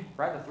flee,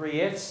 right? The 3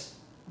 F's.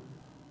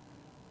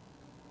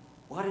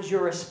 What is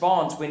your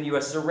response when you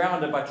are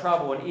surrounded by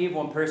trouble and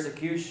evil and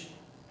persecution?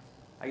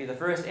 Are you the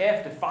first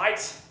F to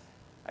fight?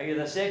 Are you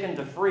the second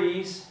to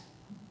freeze?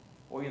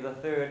 Or are you the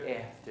third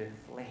F to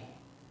flee?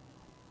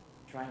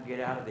 Try and get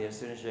out of there as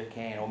soon as you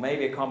can. Or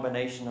maybe a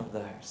combination of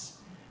those.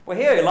 Well,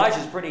 here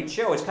Elijah's pretty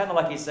chill. It's kind of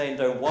like he's saying,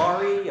 don't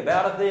worry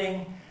about a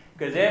thing,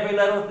 because every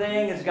little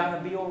thing is going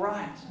to be all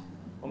right.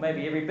 Or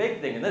maybe every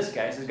big thing in this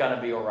case is going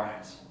to be all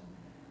right.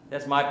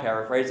 That's my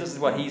paraphrase. This is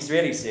what he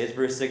really says,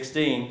 verse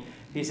 16.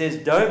 He says,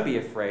 "Don't be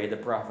afraid," the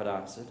prophet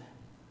answered.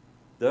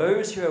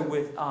 "Those who are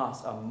with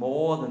us are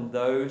more than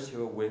those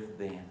who are with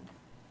them."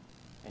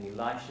 And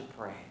Elisha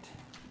prayed,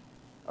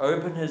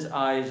 "Open his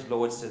eyes,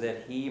 Lord, so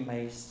that he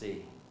may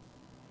see."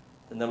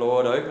 Then the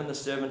Lord opened the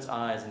servant's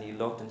eyes, and he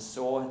looked and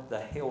saw the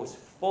hills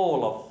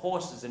full of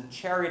horses and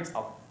chariots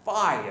of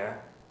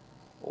fire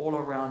all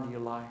around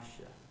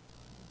Elisha.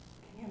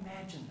 Can you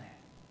imagine that?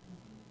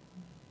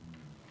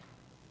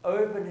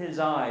 Open his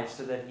eyes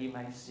so that he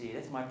may see.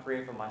 That's my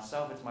prayer for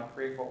myself. It's my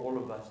prayer for all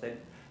of us, that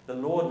the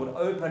Lord would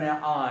open our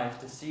eyes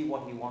to see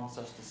what he wants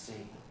us to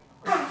see.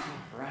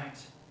 Right?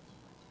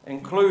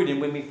 Including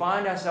when we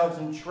find ourselves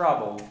in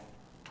trouble,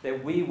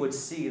 that we would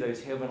see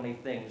those heavenly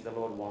things the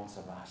Lord wants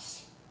of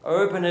us.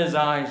 Open his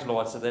eyes,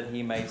 Lord, so that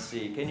he may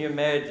see. Can you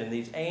imagine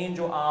these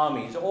angel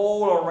armies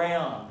all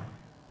around?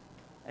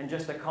 And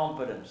just the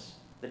confidence,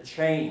 the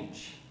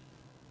change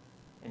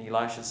in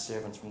Elisha's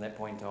servants from that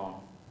point on.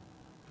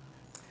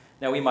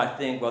 Now we might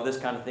think, well, this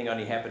kind of thing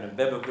only happened in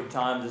biblical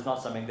times. It's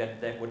not something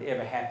that would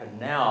ever happen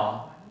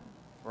now,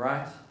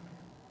 right?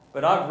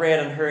 But I've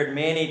read and heard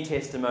many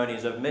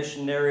testimonies of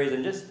missionaries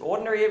and just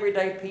ordinary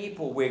everyday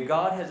people where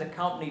God has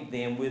accompanied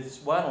them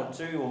with 1 or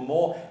 2 or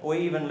more, or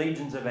even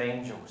legions of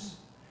angels.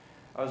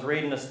 I was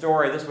reading a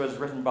story. This was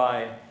written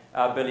by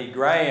Billy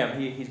Graham.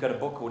 He's got a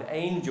book called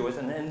Angels,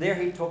 and there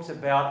he talks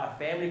about a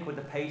family called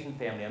the Peyton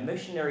family, a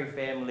missionary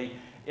family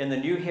in the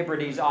New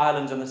Hebrides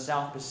Islands in the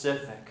South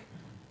Pacific.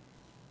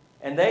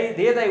 And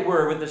there they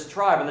were with this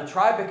tribe, and the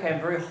tribe became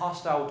very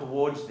hostile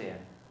towards them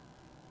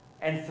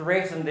and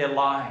threatened their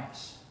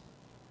lives.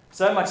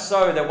 So much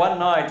so that one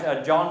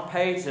night, John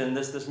Peyton,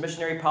 this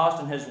missionary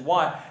pastor, and his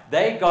wife,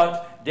 they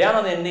got down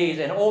on their knees,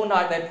 and all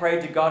night they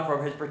prayed to God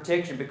for his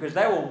protection, because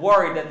they were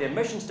worried that their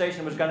mission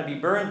station was going to be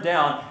burned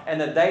down and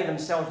that they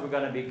themselves were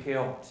going to be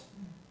killed.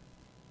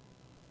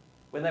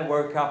 When they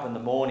woke up in the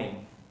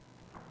morning,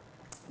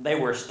 they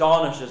were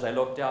astonished as they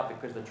looked up,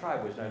 because the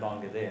tribe was no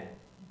longer there.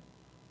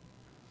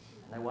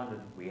 And they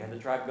wondered, where had the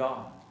tribe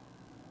gone?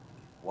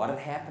 What had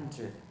happened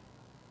to them?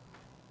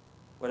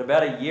 Well,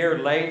 about a year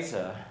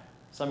later,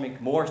 something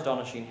more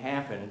astonishing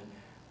happened.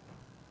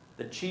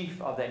 The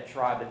chief of that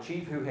tribe, the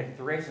chief who had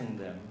threatened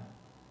them,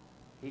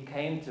 he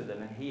came to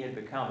them, and he had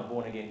become a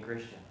born-again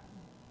Christian.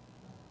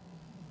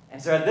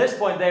 And so at this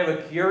point they were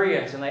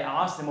curious, and they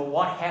asked him, well,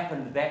 what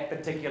happened that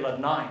particular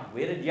night?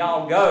 Where did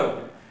y'all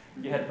go?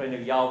 You had plenty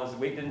of y'all this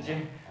week, didn't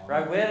you?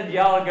 Right, where did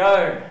y'all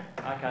go?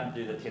 I can't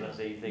do the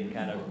Tennessee thing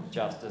kind of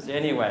justice.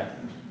 Anyway,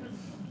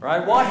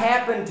 right, what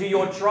happened to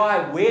your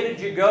tribe? Where did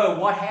you go?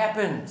 What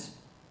happened?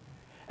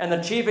 And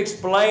the chief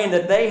explained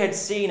that they had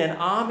seen an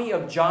army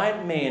of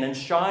giant men in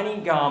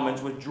shining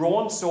garments with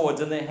drawn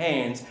swords in their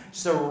hands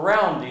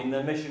surrounding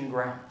the mission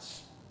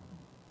grounds.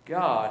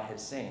 God had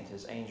sent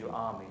his angel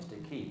armies to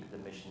keep the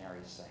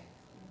missionaries safe.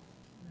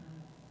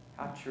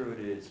 How true it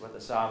is what the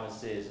psalmist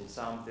says in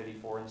Psalm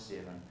 34:7.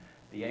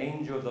 The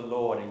angel of the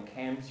Lord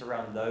encamps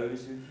around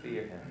those who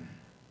fear him,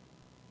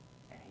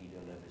 and he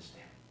delivers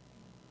them.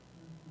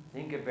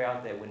 Think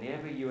about that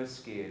whenever you are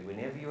scared,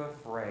 whenever you're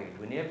afraid,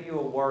 whenever you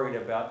are worried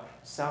about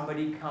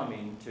somebody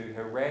coming to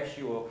harass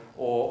you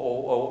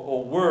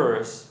or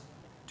worse,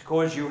 to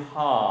cause you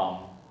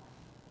harm.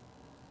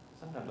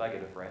 Sometimes I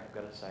get afraid, I've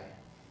got to say.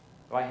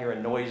 If I hear a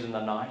noise in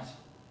the night,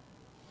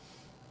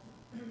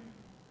 and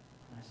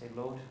I say,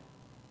 Lord,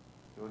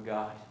 you're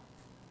God.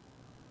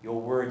 Your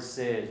word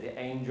says the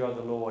angel of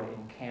the Lord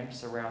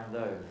encamps around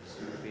those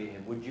who fear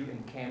him. Would you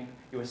encamp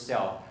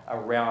yourself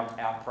around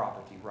our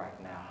property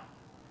right now?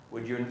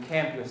 Would you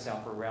encamp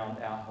yourself around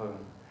our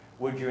home?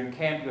 Would you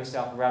encamp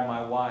yourself around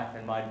my wife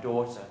and my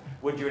daughter?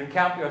 Would you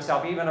encamp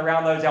yourself even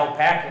around those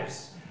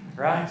alpacas?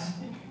 Right?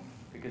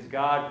 Because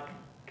God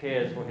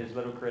cares for his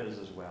little critters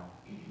as well.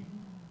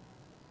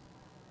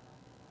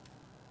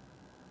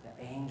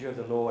 The angel of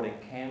the Lord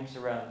encamps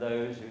around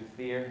those who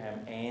fear him,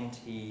 and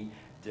he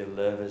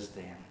delivers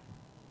them.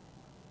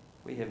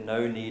 We have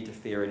no need to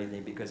fear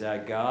anything because our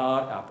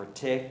God, our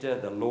protector,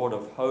 the Lord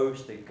of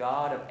hosts, the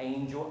God of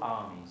angel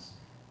armies,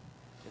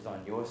 is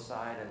on your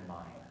side and mine.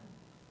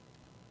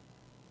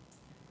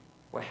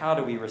 Well, how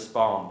do we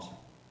respond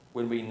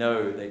when we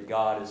know that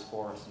God is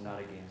for us and not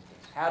against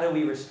us? How do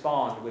we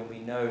respond when we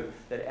know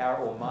that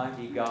our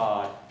Almighty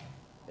God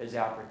is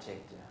our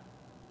protector?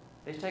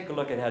 Let's take a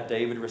look at how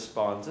David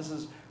responds. This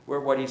is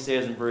what he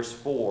says in verse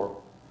 4.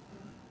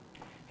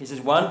 He says,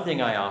 one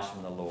thing I ask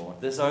from the Lord,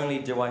 this only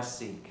do I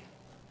seek,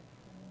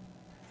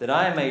 that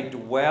I may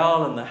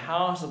dwell in the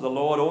house of the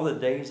Lord all the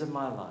days of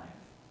my life,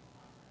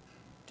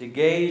 to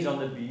gaze on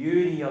the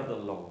beauty of the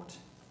Lord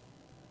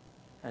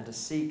and to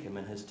seek him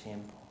in his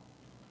temple.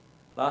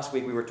 Last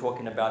week we were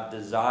talking about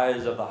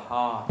desires of the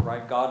heart,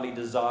 right? Godly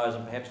desires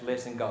and perhaps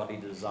less than godly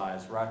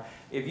desires, right?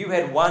 If you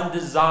had one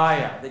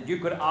desire that you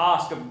could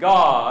ask of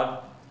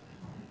God,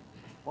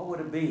 what would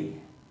it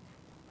be?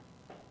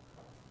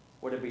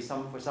 Would it be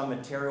for some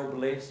material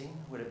blessing?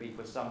 Would it be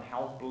for some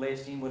health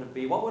blessing?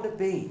 What would it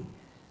be?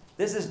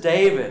 This is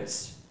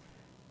David's.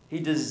 He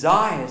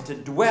desires to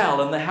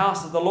dwell in the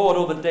house of the Lord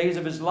all the days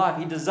of his life.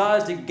 He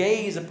desires to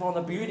gaze upon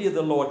the beauty of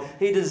the Lord.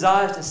 He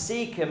desires to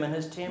seek him in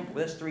his temple.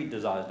 There's 3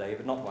 desires,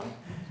 David, not one.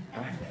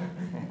 Right?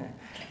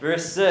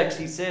 Verse 6,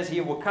 he says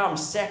he will come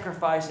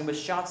sacrificing with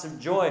shouts of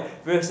joy.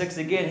 Verse 6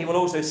 again, he will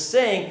also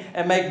sing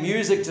and make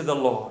music to the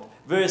Lord.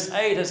 Verse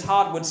 8, his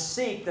heart would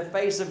seek the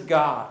face of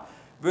God.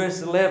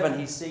 Verse 11,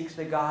 he seeks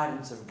the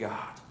guidance of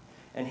God.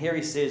 And here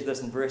he says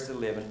this in verse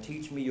 11,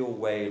 teach me your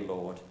way,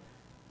 Lord.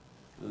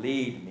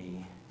 Lead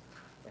me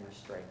in a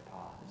straight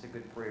path. It's a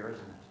good prayer,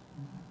 isn't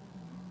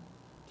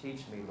it?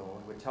 Teach me,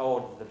 Lord. We're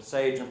told, the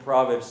sage in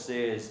Proverbs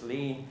says,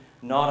 lean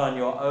not on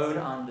your own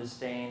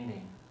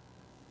understanding,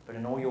 but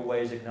in all your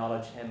ways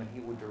acknowledge him and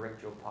he will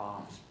direct your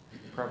paths.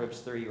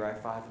 Proverbs 3,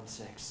 right, 5 and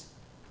 6.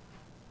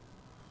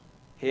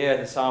 Here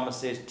the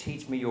psalmist says,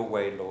 teach me your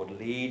way, Lord.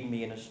 Lead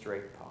me in a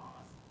straight path.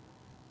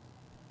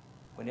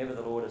 Whenever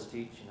the Lord is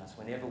teaching us,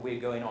 whenever we're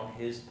going on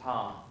his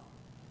path,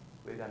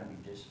 we're going to be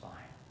just fine.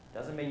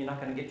 Doesn't mean you're not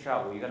going to get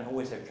trouble. You're going to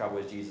always have trouble,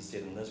 as Jesus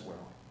said, in this world.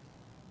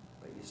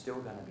 But you're still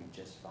going to be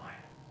just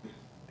fine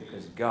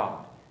because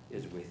God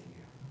is with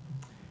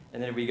you.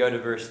 And then if we go to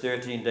verse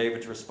 13,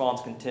 David's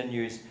response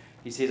continues.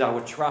 He says, I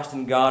would trust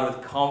in God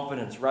with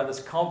confidence. Right?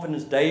 This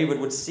confidence, David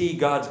would see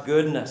God's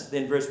goodness.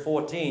 Then verse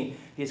 14,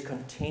 he is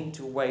content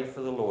to wait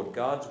for the Lord.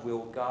 God's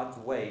will, God's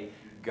way,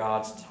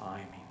 God's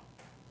timing.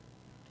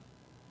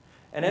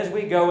 And as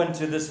we go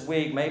into this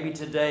week, maybe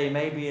today,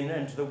 maybe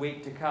into the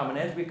week to come, and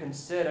as we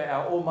consider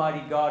our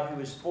Almighty God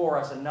who is for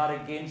us and not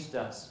against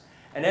us,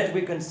 and as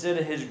we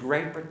consider his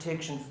great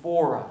protection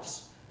for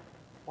us,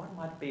 what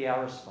might be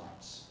our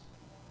response?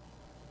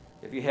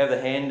 If you have the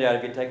handout,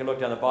 if you take a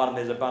look down the bottom,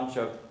 there's a bunch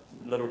of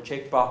little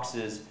check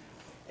boxes,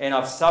 and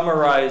I've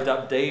summarized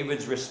up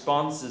David's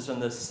responses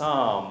in this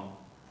psalm.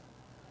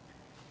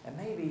 And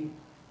maybe,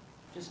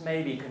 just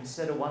maybe,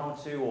 consider 1 or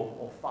 2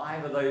 or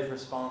 5 of those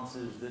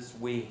responses this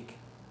week.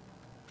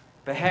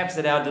 Perhaps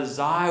that our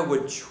desire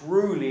would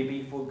truly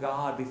be for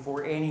God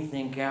before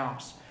anything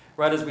else.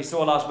 Right, as we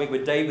saw last week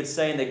with David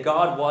saying that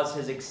God was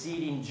his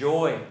exceeding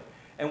joy.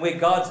 And where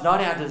God's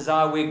not our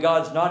desire, where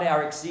God's not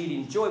our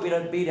exceeding joy, we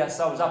don't beat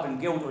ourselves up in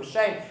guilt or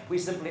shame. We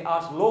simply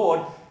ask,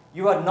 Lord,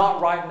 you are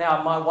not right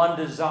now my one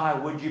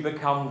desire. Would you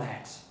become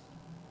that?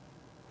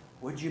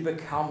 Would you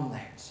become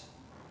that?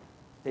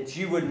 That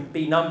you would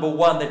be number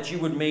one, that you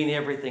would mean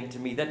everything to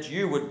me, that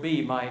you would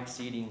be my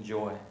exceeding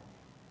joy.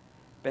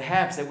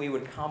 Perhaps that we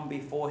would come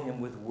before him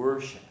with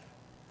worship,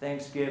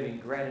 thanksgiving,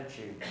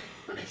 gratitude,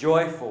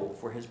 joyful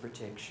for his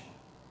protection.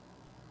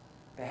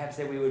 Perhaps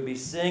that we would be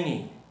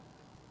singing,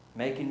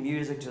 making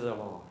music to the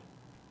Lord.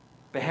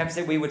 Perhaps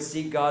that we would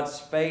seek God's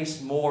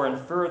face more and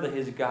further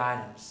his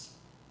guidance.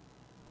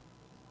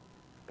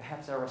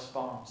 Perhaps our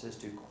response is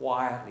to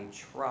quietly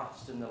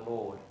trust in the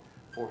Lord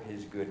for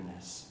his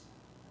goodness.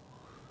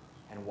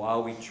 And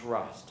while we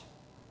trust,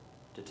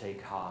 to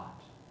take heart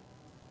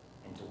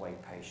and to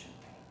wait patiently.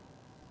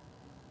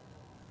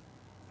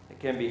 It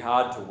can be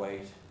hard to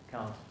wait,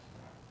 can't it?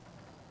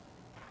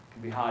 It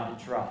can be hard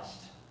to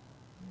trust.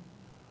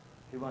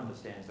 Who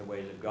understands the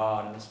ways of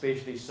God? And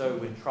especially so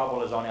when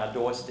trouble is on our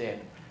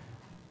doorstep.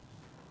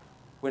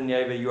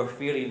 Whenever you are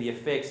feeling the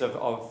effects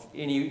of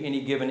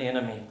any given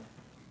enemy.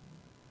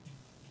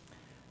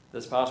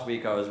 This past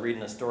week I was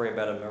reading a story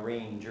about a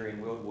Marine during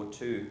World War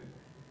II.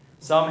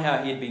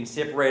 Somehow he had been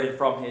separated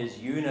from his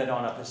unit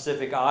on a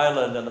Pacific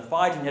island, and the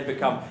fighting had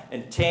become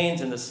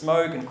intense, and the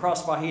smoke and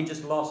crossfire, he had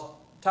just lost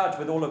touch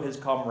with all of his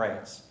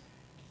comrades.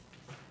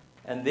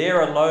 And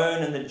there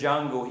alone in the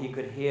jungle, he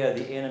could hear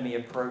the enemy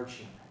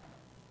approaching.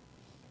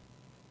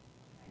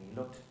 And he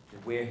looked to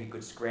where he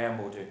could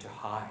scramble to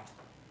hide.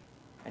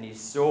 And he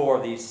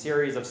saw these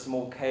series of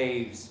small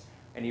caves,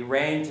 and he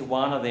ran to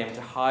one of them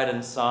to hide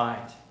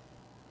inside.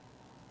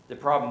 The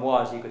problem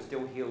was he could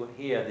still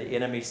hear the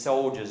enemy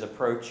soldiers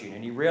approaching,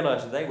 and he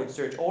realized that they would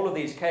search all of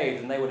these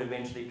caves and they would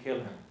eventually kill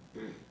him.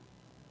 And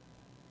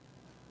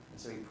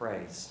so he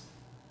prays.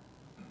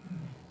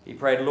 He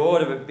prayed,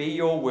 Lord, if it be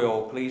your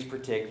will, please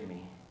protect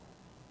me.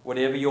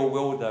 Whatever your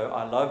will, though,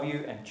 I love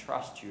you and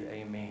trust you.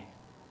 Amen.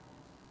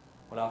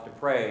 Well, after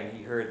praying,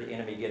 he heard the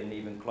enemy getting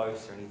even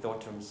closer, and he thought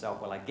to himself,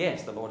 well, I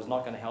guess the Lord is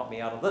not going to help me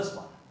out of this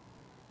one.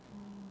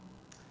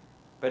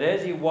 But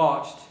as he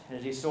watched,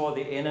 as he saw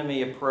the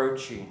enemy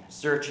approaching,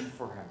 searching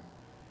for him,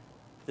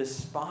 the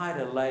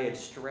spider laid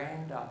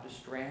strand after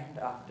strand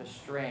after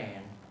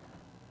strand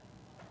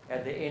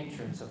at the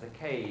entrance of the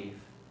cave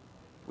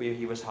where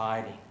he was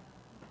hiding.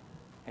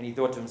 And he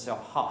thought to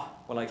himself,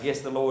 well, I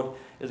guess the Lord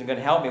isn't going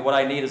to help me. What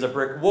I need is a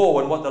brick wall,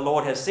 and what the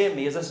Lord has sent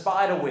me is a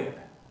spider web.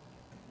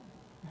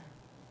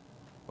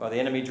 Well, the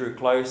enemy drew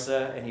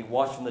closer, and he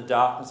watched from the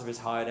darkness of his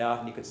hideout,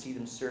 and he could see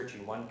them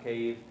searching one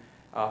cave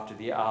after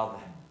the other.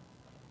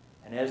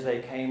 And as they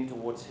came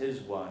towards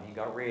his one, he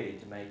got ready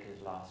to make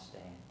his last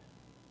stand.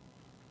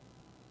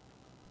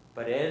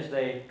 But as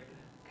they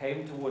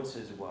came towards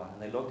his one,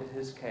 and they looked at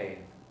his cave,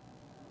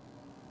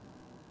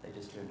 they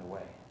just turned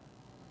away.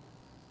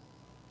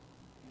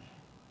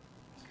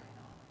 What's going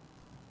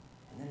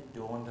on? And then it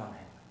dawned on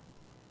him.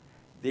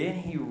 Then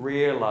he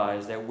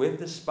realized that with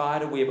the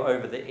spider web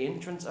over the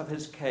entrance of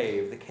his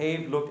cave, the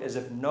cave looked as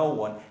if no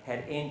one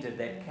had entered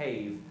that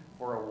cave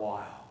for a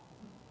while.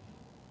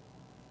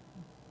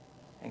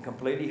 And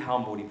completely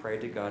humbled, he prayed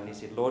to God and he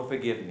said, Lord,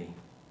 forgive me.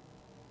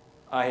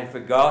 I had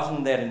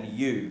forgotten that in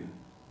you,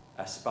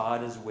 a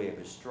spider's web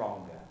is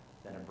stronger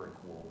than a brick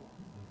wall.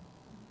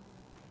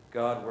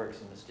 God works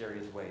in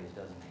mysterious ways,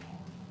 doesn't he?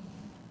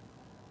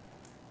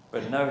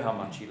 But know how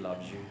much he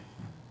loves you.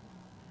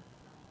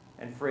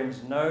 And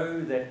friends,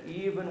 know that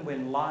even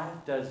when life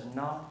does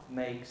not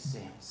make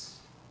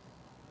sense,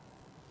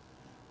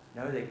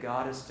 know that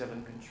God is still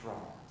in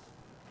control.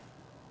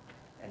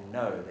 And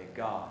know that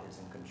God is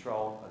in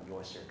control of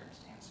your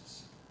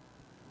circumstances.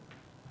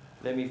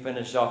 Let me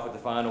finish off with the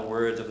final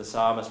words of the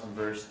psalmist from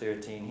verse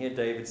 13. Here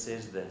David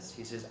says this.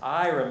 He says,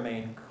 I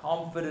remain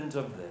confident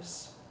of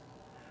this.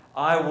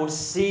 I will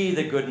see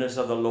the goodness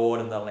of the Lord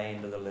in the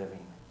land of the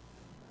living.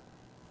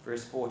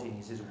 Verse 14,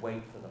 he says,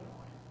 wait for the Lord.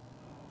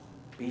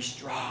 Be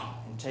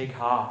strong and take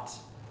heart.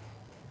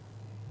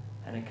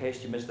 And in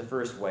case you missed the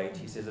first wait,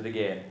 he says it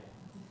again.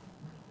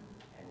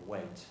 And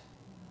wait.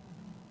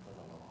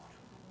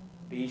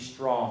 Be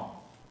strong.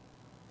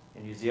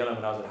 In New Zealand,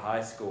 when I was at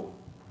high school,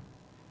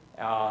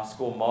 our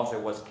school motto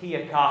was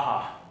Kia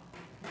kaha,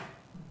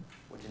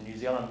 which in New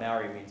Zealand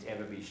Maori means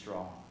ever be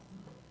strong.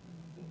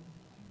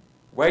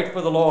 Wait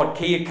for the Lord,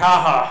 Kia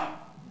kaha.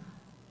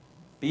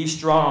 Be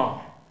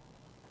strong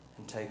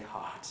and take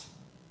heart.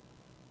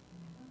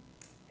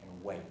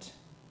 And wait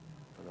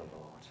for the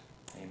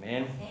Lord.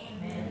 Amen.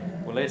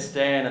 Amen. Well, let's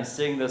stand and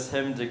sing this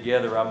hymn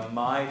together. A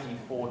mighty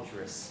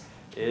fortress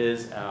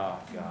is our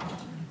God.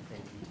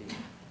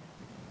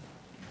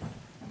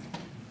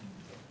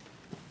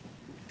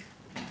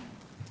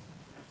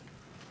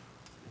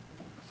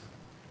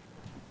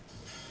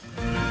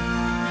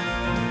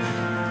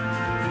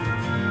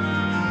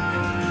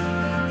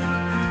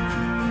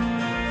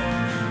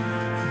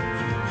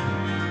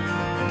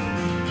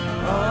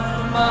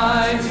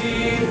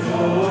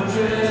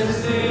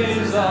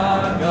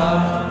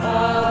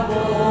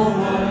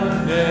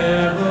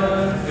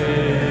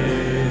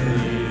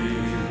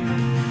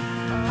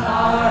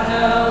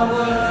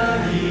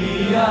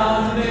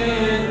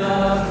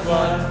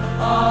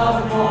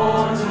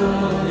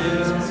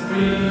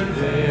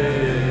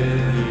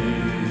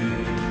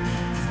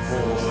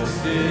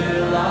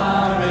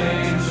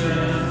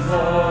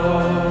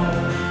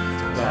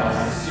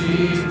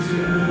 Seek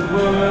to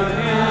work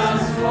in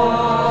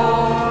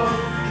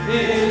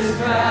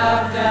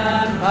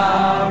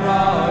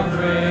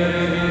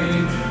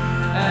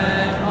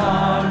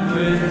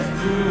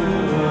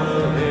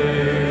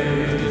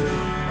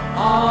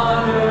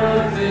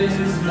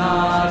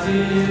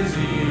is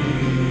equal.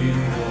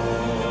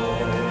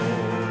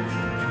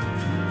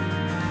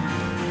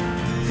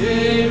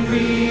 Did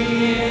we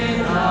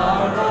in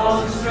our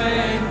own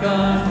strength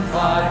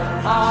confide,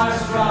 our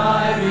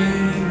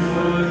striving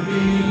would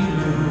be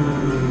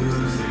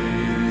losing.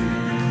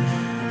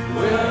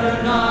 We're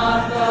not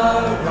the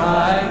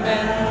right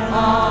man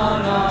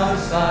on our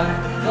side,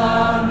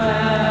 the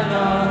man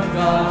of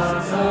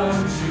God's own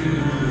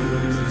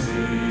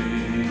choosing.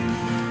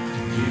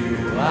 You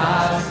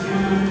ask who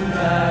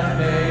that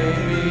may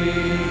be.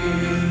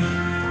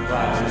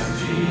 Christ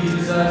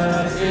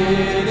Jesus,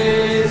 it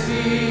is He.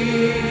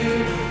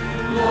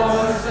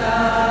 Lord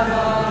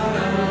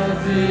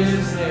Sabaoth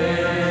His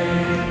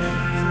name.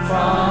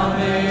 From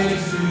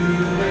age to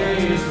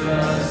age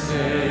the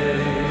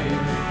same.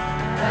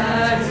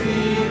 And He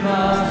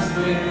must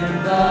win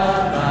the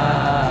battle.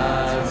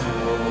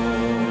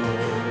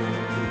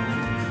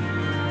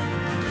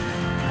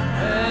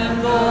 And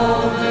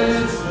all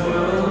this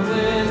world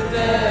with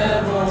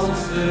devils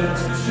still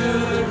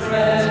should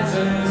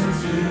threaten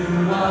to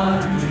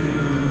undo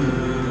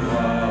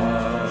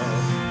us.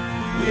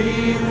 We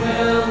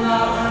will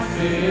not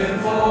fear,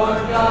 for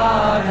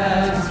God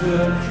has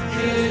will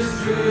His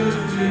truth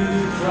to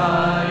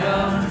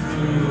triumph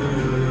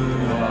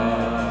through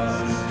us.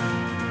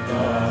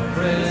 The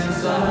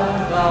Prince of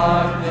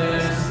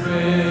Darkness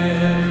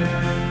win.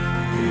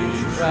 We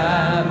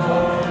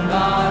tremble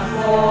not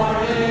for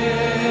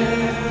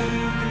Him.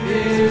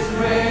 His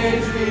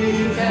rage we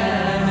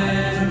can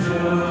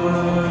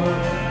endure.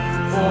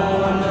 For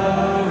lo,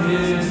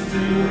 His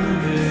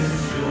doom is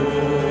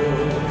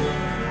sure.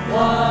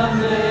 One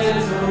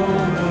little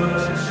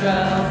word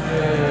shall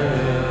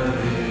fail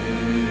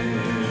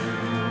Him.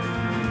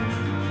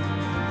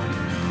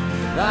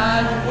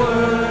 That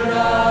word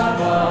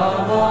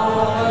above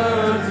all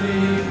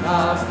earthly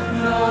powers,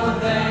 no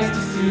thanks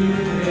to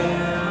Him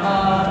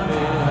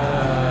abideth.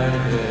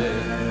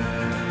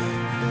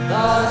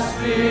 The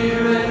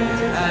Spirit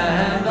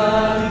and the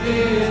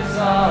gifts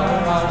are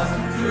ours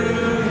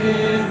through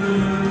Him who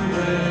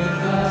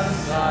with us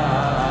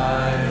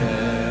sideth.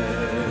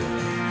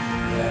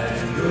 Let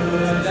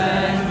good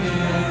and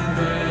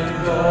kindred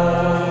go,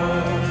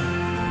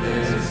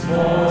 this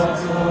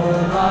mortal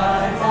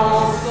life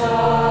also,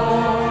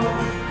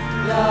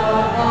 the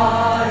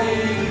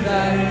body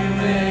that we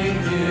may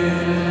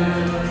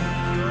give,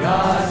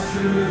 God's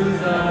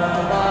truth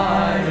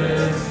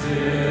abideth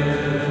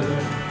still.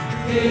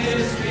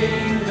 His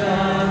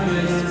kingdom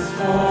is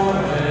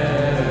forever.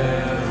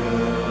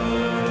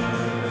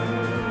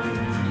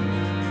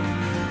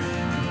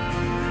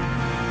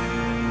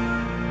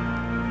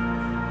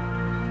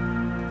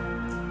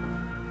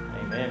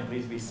 Amen.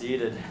 Please be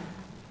seated.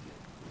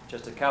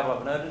 Just a couple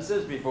of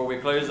notices before we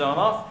close on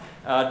off.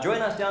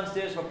 Join us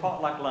downstairs for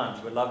potluck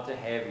lunch. We'd love to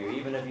have you.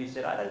 Even if you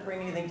said, I didn't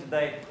bring anything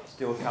today,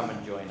 still come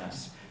and join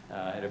us.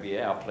 It'll be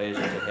our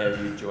pleasure to have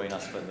you join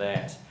us for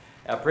that.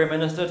 Our Prime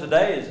Minister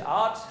today is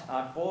Art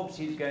Forbes.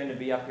 He's going to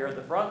be up here at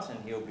the front,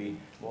 and he'll be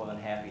more than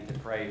happy to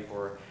pray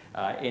for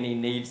any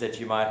needs that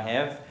you might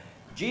have.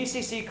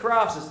 GCC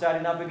Crafts is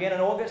starting up again in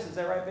August. Is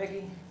that right,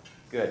 Becky?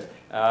 Good.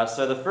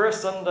 So the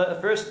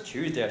first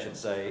Tuesday, I should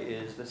say,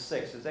 is the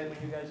 6th. Is that when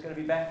you guys are going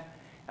to be back?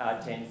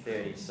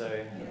 10:30. So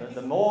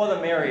the more the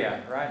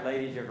merrier, right?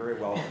 Ladies, you're very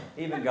welcome.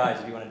 Even guys,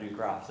 if you want to do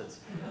crafts,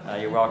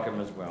 you're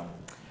welcome as well.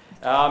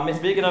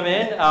 Speaking of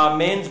men,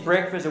 men's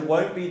breakfast, it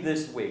won't be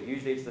this week.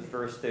 Usually it's the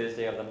first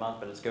Thursday of the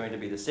month, but it's going to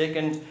be the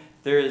second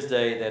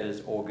Thursday, that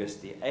is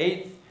August the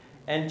 8th.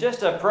 And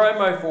just a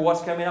promo for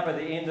what's coming up at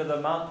the end of the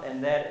month,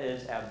 and that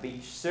is our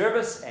beach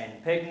service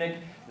and picnic.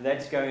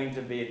 That's going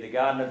to be at the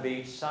Garden of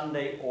Beach,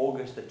 Sunday,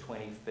 August the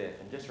 25th.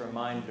 And just a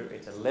reminder,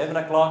 it's 11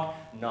 o'clock,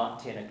 not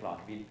 10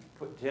 o'clock. If you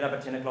turn up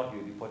at 10 o'clock,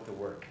 you'll be put to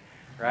work.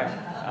 Right?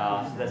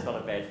 So that's not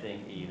a bad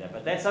thing either.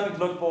 But that's something to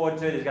look forward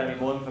to. There's going to be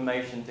more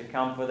information to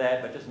come for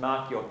that. But just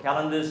mark your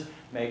calendars.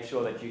 Make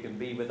sure that you can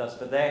be with us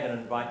for that. And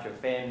invite your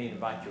family,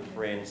 invite your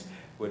friends.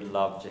 We'd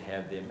love to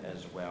have them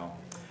as well.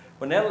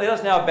 Well, now, let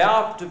us now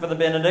bow for the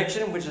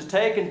benediction, which is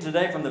taken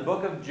today from the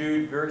book of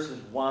Jude,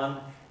 verses 1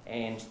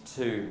 and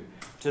 2.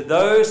 To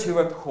those who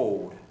are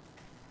called,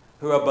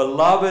 who are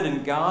beloved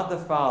in God the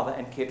Father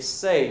and kept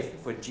safe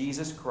for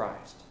Jesus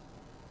Christ,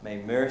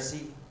 may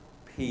mercy,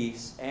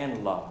 peace,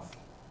 and love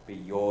be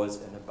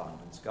yours in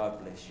abundance. God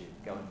bless you.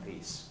 Go in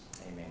peace.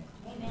 Amen.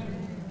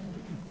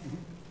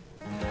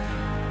 Amen.